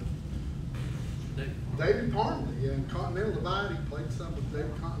with David Parmley in Continental Divide. He played some with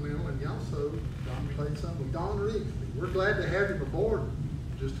David Continental, and he also played some with Don Rigby. We're glad to have him aboard.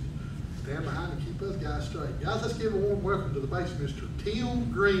 Just stand behind and keep us guys straight. Guys, let's give a warm welcome to the bass, Mr.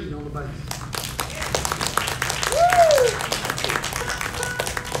 Tim Green on the bass.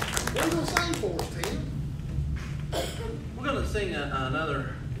 What are you going to sing for us, Tim? We're going to sing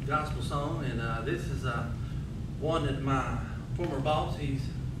another gospel song, and this is one that my former boss, he's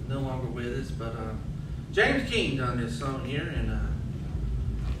no longer with us, but James King done this song here, and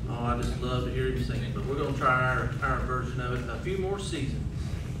I just love to hear him sing it. But we're going to try our version of it, A Few More Seasons.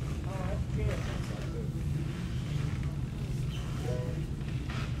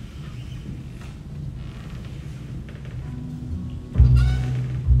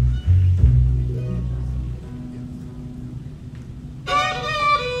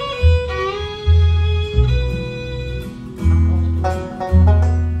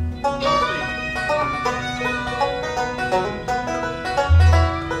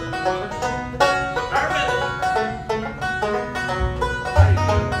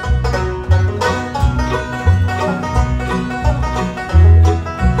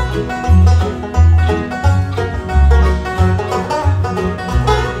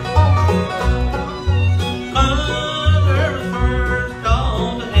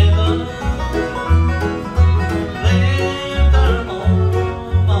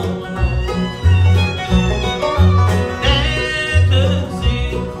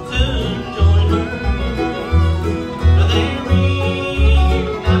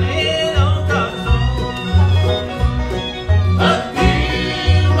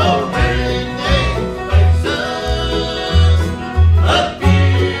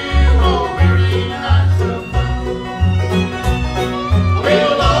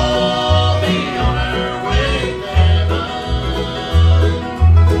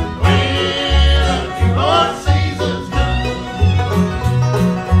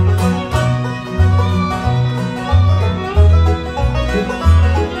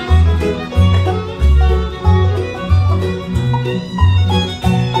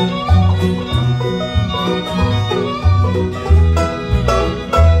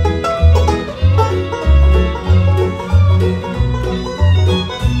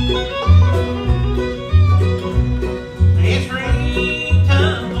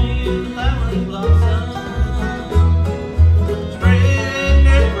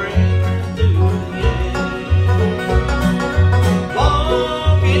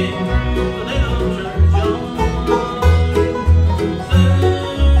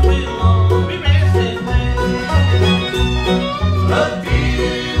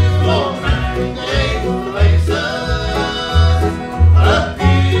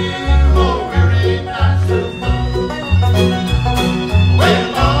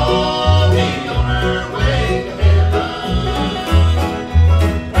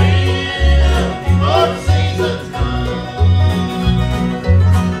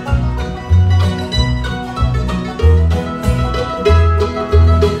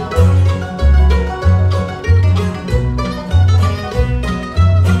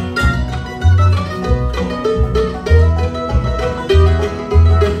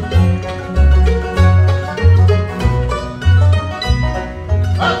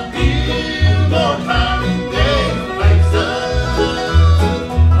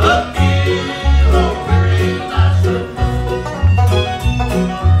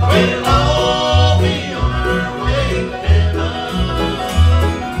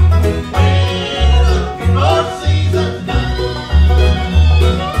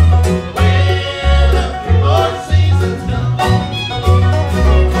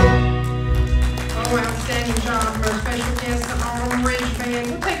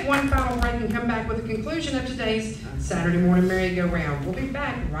 Saturday morning merry-go-round. We'll be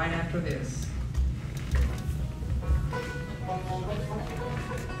back right after this.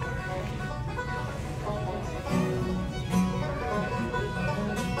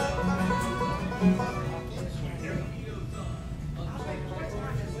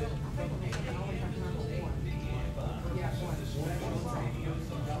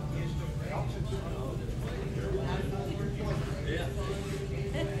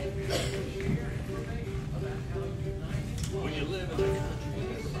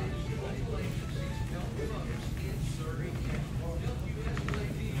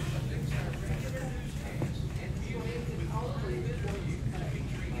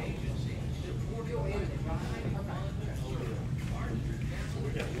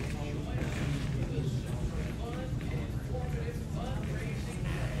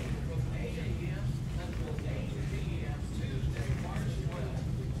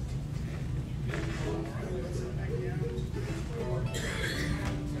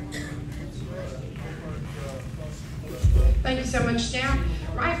 so much, Scout.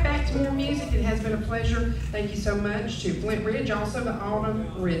 Right back to more music. It has been a pleasure. Thank you so much to Flint Ridge, also the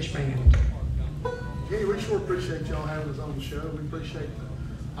Autumn Ridge Band. Jenny, we sure appreciate y'all having us on the show. We appreciate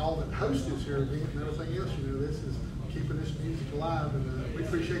all that host this here event and everything else. You know, this is keeping this music alive, and we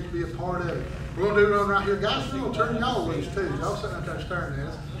appreciate to be a part of it. We're going to do one right here. Guys, we're going to turn y'all loose too. Y'all sitting out there staring at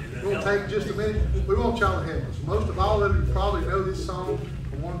us. We're going to take just a minute. We want y'all to help us. Most of all of you probably know this song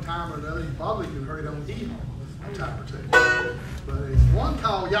from one time or another. You probably even heard it on the email a time or two. But it's one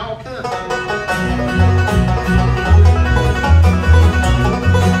called Y'all Come.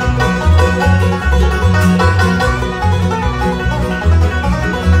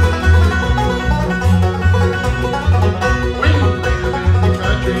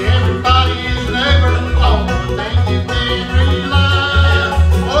 Everybody is neighbor. Oh, one thing you can't realize.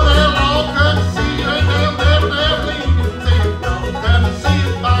 Oh, they'll all come to see you and they'll never leave you until y'all come to see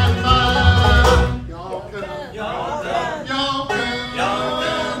us by and by. Y'all come, y'all come, y'all come, y'all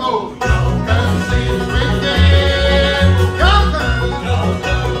come. Oh, y'all come to see us weekend. Y'all come, y'all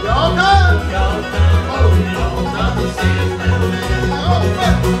come, y'all come, y'all come. Oh, y'all come to see us weekend. Oh,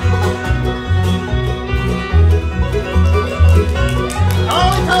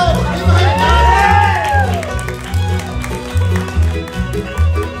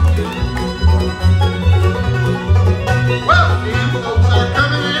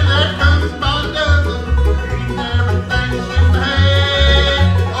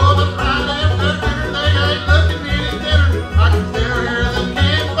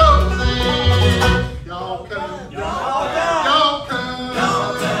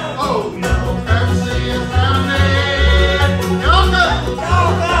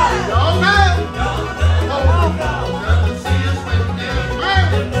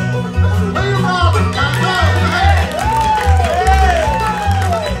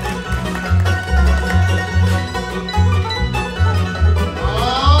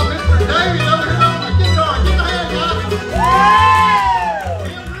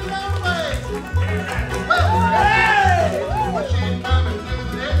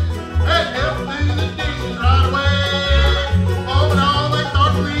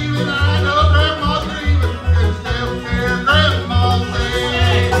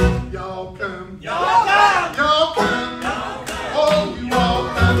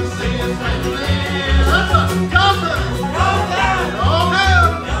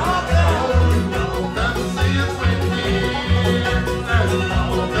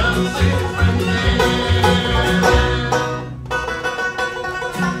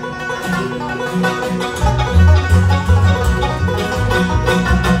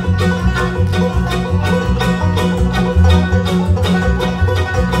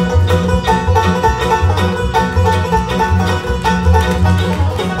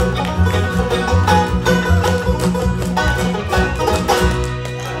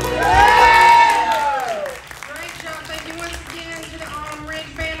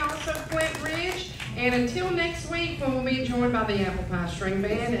 And until next week, when we'll be joined by the Apple Pie String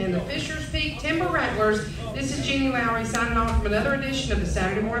Band and the Fisher's Peak Timber Rattlers, this is Jeannie Lowry signing off from another edition of the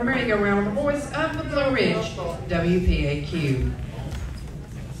Saturday Morning Merry-Go-Round with the voice of the Blue Ridge, WPAQ.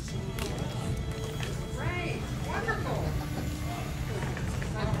 Great, wonderful.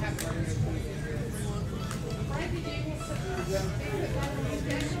 I don't have to. Frankie, do you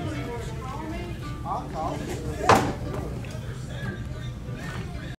want to call me? I'll call.